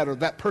this or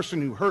that person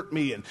who hurt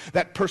me, and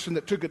that person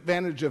that took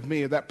advantage of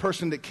me, or that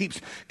person that keeps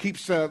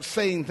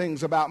saying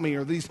things about me,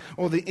 or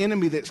the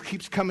enemy that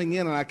keeps coming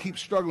in and I keep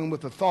struggling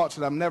with the thoughts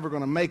that I'm never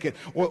going to make it,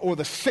 or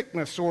the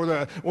sickness or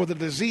the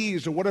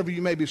disease or whatever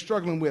you may be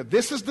struggling with.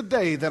 This is the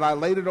day that I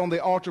laid it on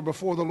the altar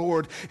before the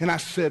Lord, and I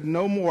said,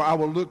 no more. I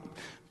will look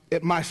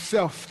at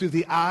myself through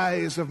the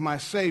eyes of my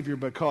Savior,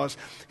 because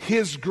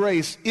His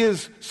grace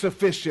is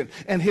sufficient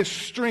and His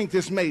strength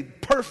is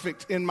made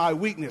perfect in my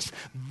weakness.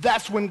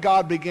 That's when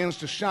God begins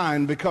to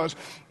shine, because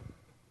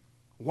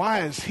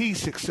why is he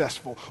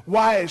successful?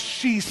 Why is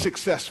she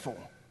successful?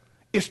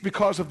 It's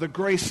because of the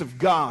grace of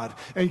God,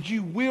 and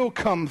you will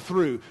come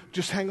through.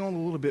 Just hang on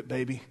a little bit,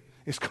 baby.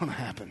 It's going to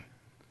happen.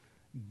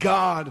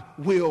 God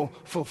will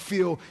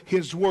fulfill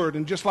His word.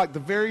 And just like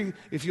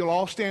if you'll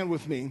all stand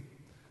with me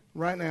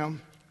right now,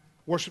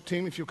 worship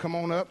team, if you'll come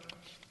on up.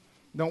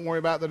 Don't worry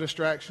about the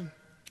distraction.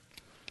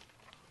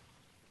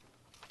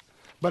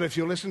 But if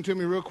you'll listen to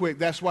me real quick,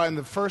 that's why in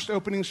the first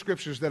opening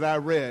scriptures that I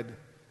read,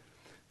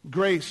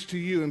 grace to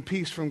you and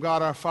peace from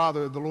God our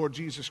Father, the Lord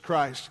Jesus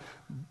Christ,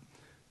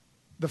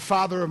 the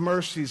Father of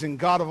mercies and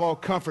God of all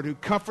comfort, who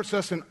comforts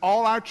us in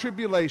all our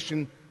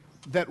tribulation,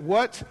 that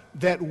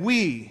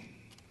we,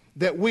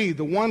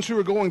 the ones who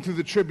are going through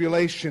the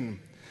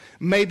tribulation,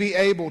 may be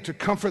able to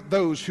comfort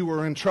those who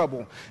are in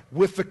trouble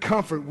with the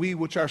comfort we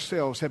which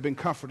ourselves have been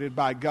comforted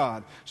by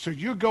God. So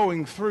you're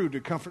going through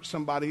to comfort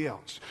somebody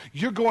else.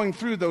 You're going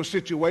through those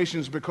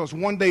situations because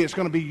one day it's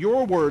going to be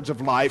your words of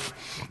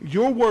life,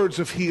 your words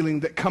of healing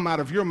that come out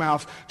of your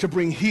mouth to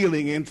bring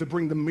healing and to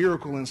bring the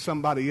miracle in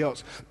somebody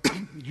else.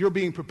 You're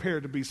being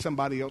prepared to be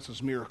somebody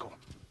else's miracle.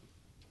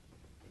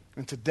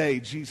 And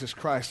today, Jesus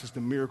Christ is the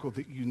miracle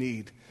that you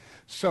need.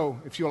 So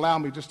if you allow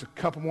me just a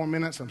couple more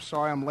minutes, I'm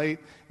sorry I'm late,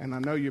 and I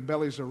know your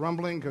bellies are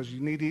rumbling because you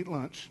need to eat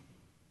lunch.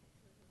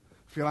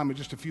 If you allow me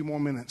just a few more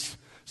minutes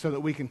so that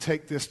we can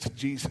take this to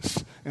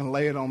Jesus and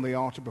lay it on the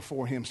altar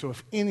before Him. So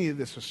if any of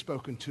this is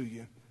spoken to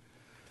you,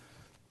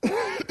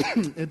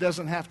 it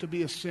doesn't have to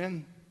be a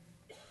sin,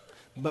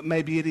 but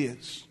maybe it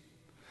is.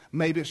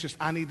 Maybe it's just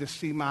I need to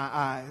see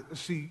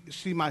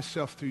see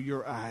myself through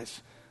your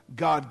eyes.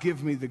 God,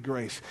 give me the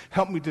grace.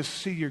 Help me to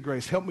see your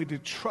grace. Help me to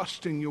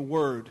trust in your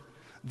word,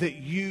 that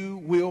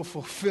you will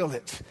fulfill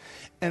it,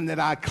 and that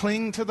I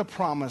cling to the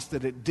promise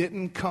that it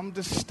didn't come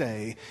to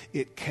stay,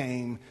 it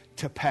came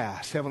to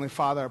pass. Heavenly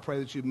Father, I pray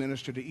that you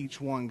minister to each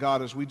one.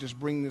 God, as we just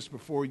bring this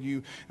before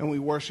you and we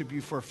worship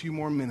you for a few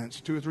more minutes,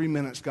 2 or 3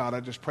 minutes, God,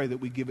 I just pray that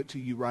we give it to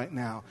you right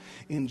now.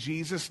 In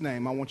Jesus'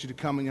 name, I want you to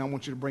come and I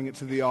want you to bring it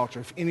to the altar.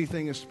 If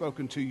anything is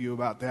spoken to you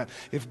about that,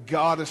 if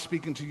God is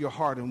speaking to your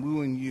heart and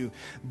wooing you,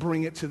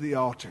 bring it to the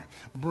altar.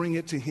 Bring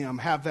it to Him.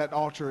 Have that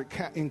altar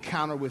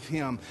encounter with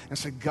Him and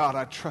say, God,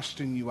 I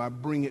trust in you. I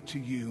bring it to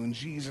you in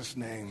Jesus'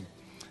 name.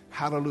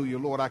 Hallelujah.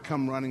 Lord, I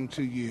come running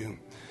to you.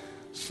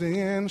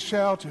 Sing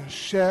shelter,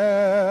 shelter,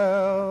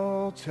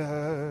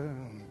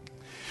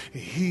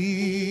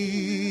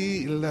 healer,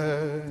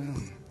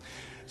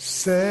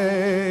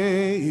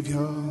 Savior.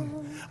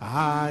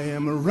 I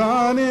am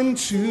running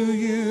to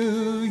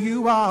you.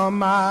 You are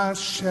my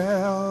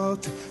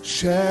shelter,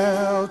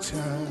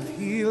 shelter,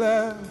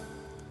 healer,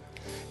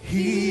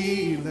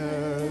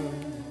 healer,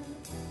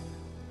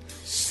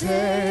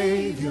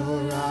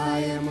 Savior. I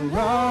am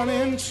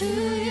running to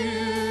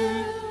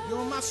you.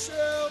 You're my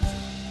shelter.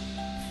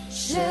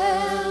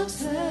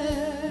 Shelter,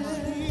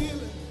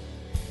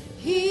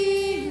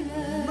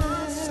 healer,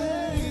 my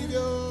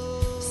Savior,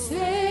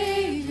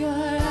 Savior,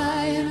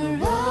 I am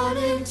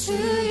running to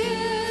you.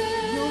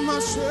 You're my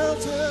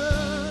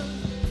shelter,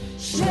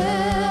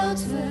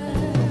 Shelter,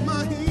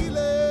 my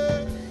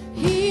healer,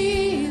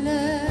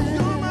 healer,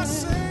 You're my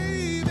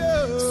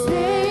Savior,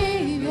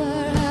 Savior,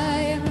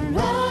 I am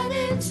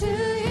running to you.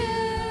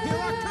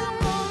 Here I come,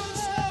 Lord,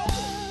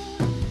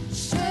 shelter,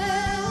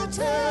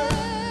 Shelter,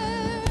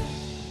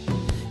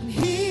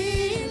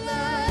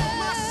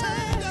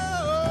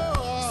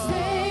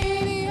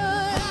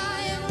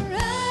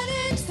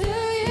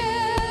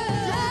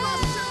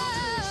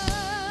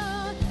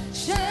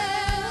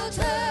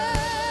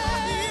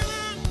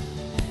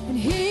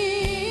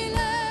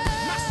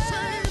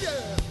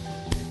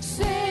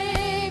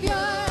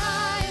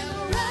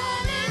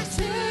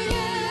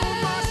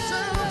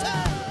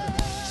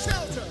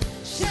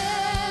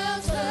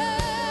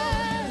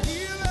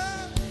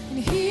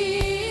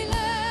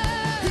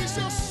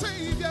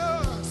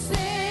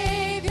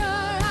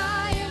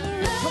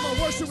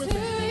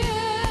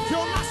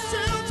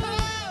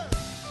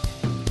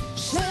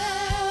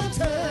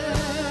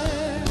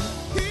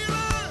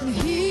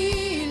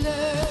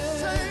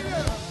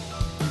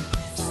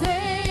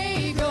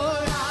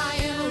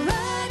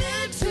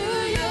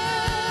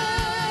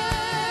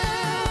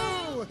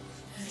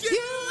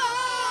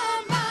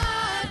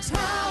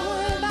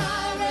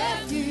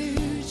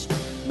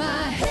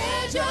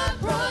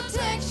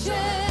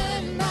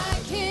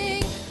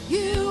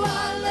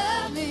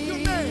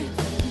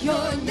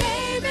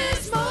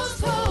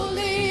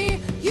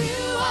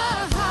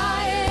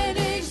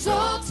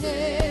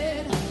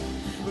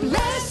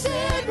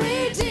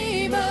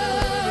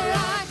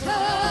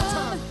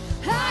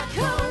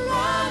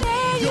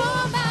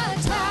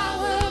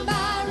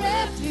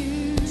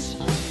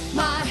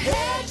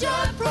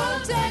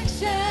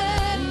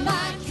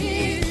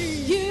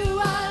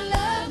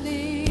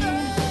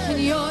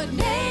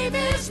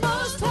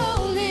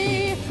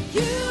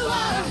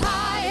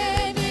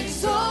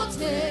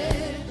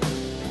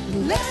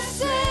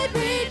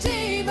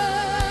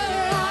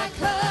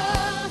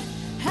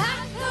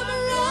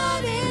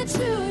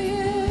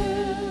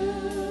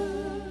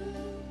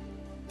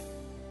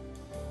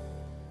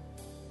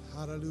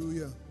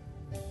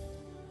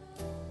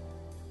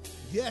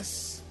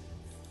 Yes.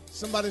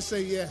 Somebody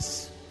say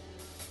yes.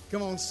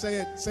 Come on, say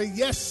it. Say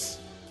yes.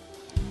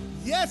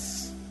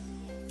 Yes.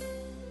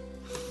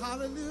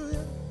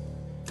 Hallelujah.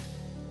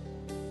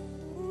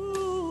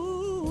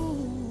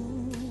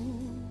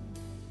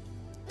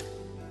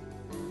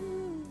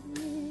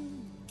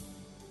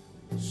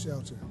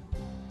 Shelter.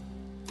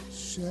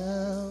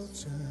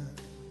 Shelter.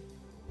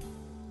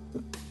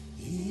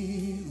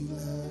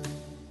 Healer.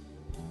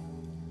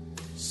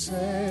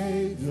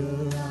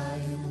 Savior, I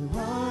am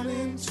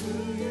running to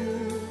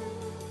you.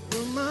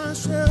 You're my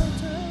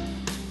shelter.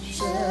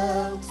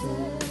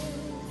 Shelter.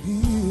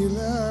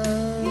 Healer.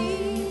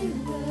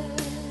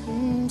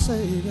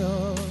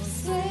 Savior.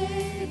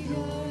 Savior,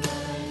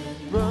 I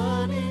am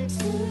running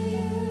to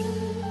you.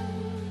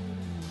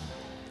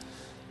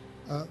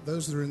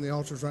 Those that are in the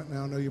altars right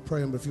now, I know you're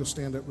praying, but if you'll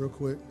stand up real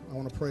quick, I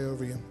want to pray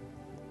over you.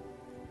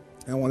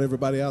 I want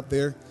everybody out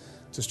there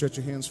to stretch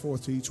your hands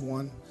forth to each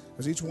one.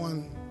 Because each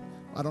one,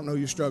 I don't know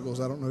your struggles.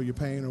 I don't know your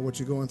pain or what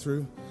you're going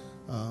through.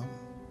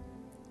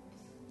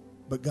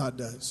 But God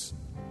does.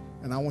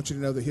 And I want you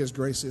to know that His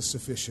grace is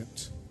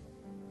sufficient.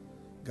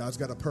 God's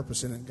got a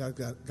purpose in it.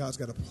 God's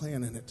got a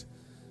plan in it.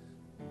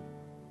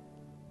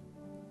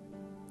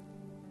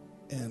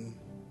 And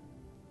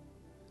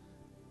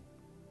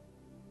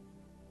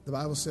the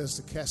Bible says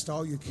to cast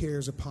all your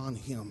cares upon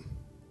Him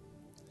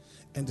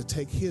and to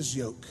take His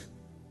yoke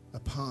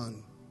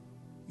upon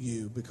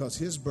you, because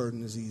His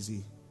burden is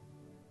easy.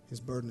 His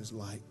burden is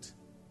light.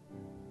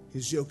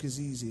 His yoke is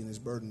easy and His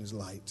burden is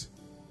light.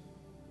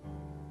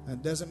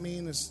 That doesn't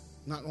mean it's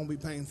not going to be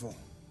painful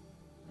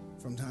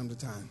from time to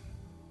time.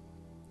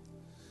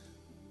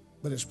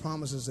 But His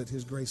promise is that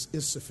His grace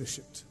is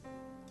sufficient.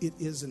 It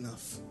is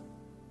enough.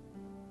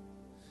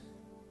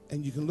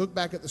 And you can look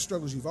back at the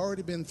struggles you've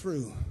already been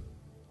through.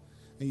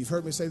 And you've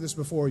heard me say this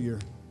before. Your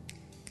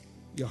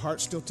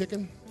heart's still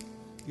ticking.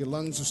 Your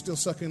lungs are still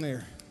sucking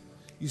air.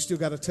 You still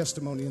got a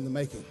testimony in the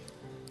making.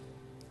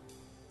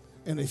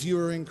 And if you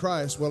are in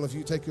Christ, well, if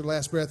you take your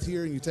last breath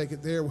here and you take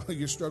it there, well,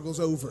 your struggle's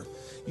over.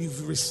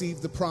 You've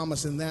received the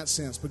promise in that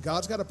sense. But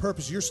God's got a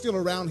purpose. You're still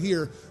around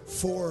here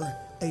for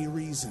a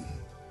reason.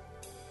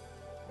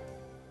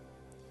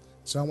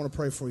 So I want to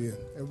pray for you.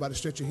 Everybody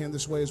stretch your hand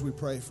this way as we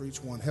pray for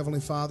each one. Heavenly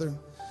Father,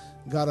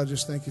 God, I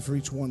just thank you for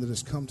each one that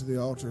has come to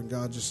the altar, and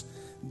God, just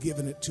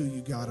giving it to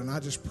you, God. And I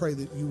just pray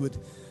that you would,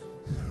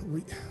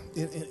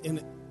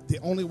 in the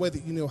only way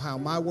that you know how,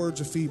 my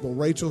words are feeble,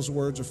 Rachel's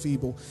words are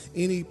feeble,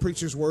 any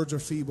preacher's words are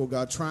feeble,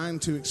 God, trying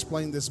to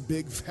explain this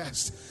big,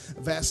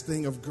 vast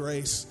thing of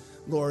grace,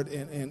 Lord,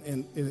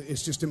 and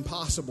it's just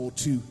impossible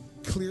to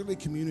clearly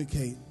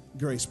communicate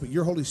grace, but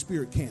your Holy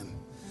Spirit can.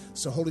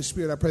 So, Holy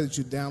Spirit, I pray that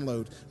you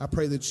download. I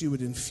pray that you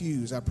would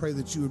infuse. I pray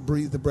that you would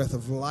breathe the breath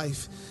of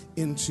life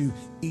into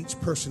each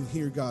person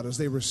here, God, as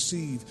they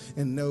receive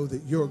and know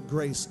that your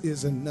grace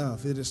is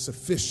enough. It is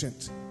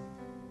sufficient.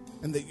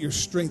 And that your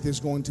strength is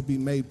going to be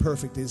made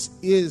perfect,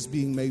 is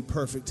being made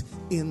perfect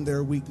in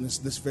their weakness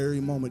this very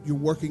moment. You're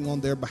working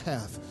on their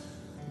behalf.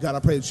 God, I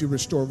pray that you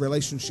restore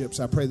relationships.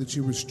 I pray that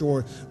you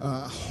restore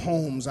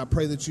homes. I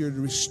pray that you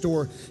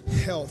restore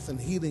health and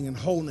healing and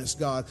wholeness,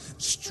 God.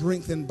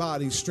 Strengthen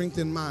bodies,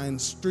 strengthen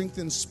minds,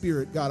 strengthen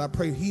spirit, God. I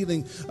pray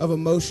healing of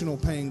emotional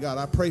pain, God.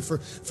 I pray for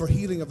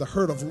healing of the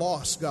hurt of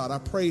loss, God. I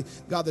pray,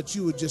 God, that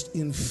you would just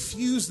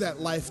infuse that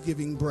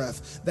life-giving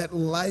breath, that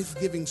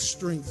life-giving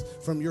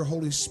strength from your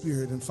Holy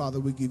Spirit. And,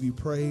 Father, we give you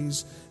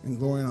praise and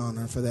glory and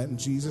honor for that in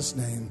Jesus'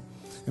 name.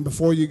 And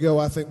before you go,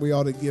 I think we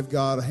ought to give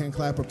God a hand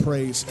clap of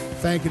praise,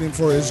 thanking Him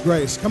for His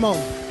grace. Come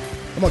on.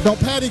 Come on. Don't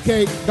patty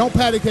cake. Don't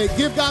patty cake.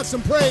 Give God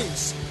some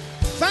praise.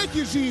 Thank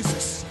you,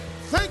 Jesus.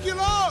 Thank you,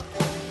 Lord.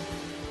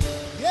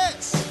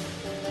 Yes.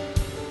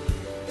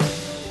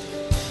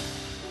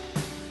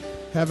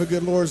 Have a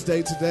good Lord's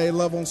Day today.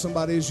 Love on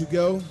somebody as you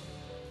go.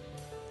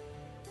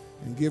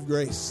 And give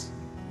grace.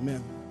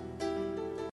 Amen.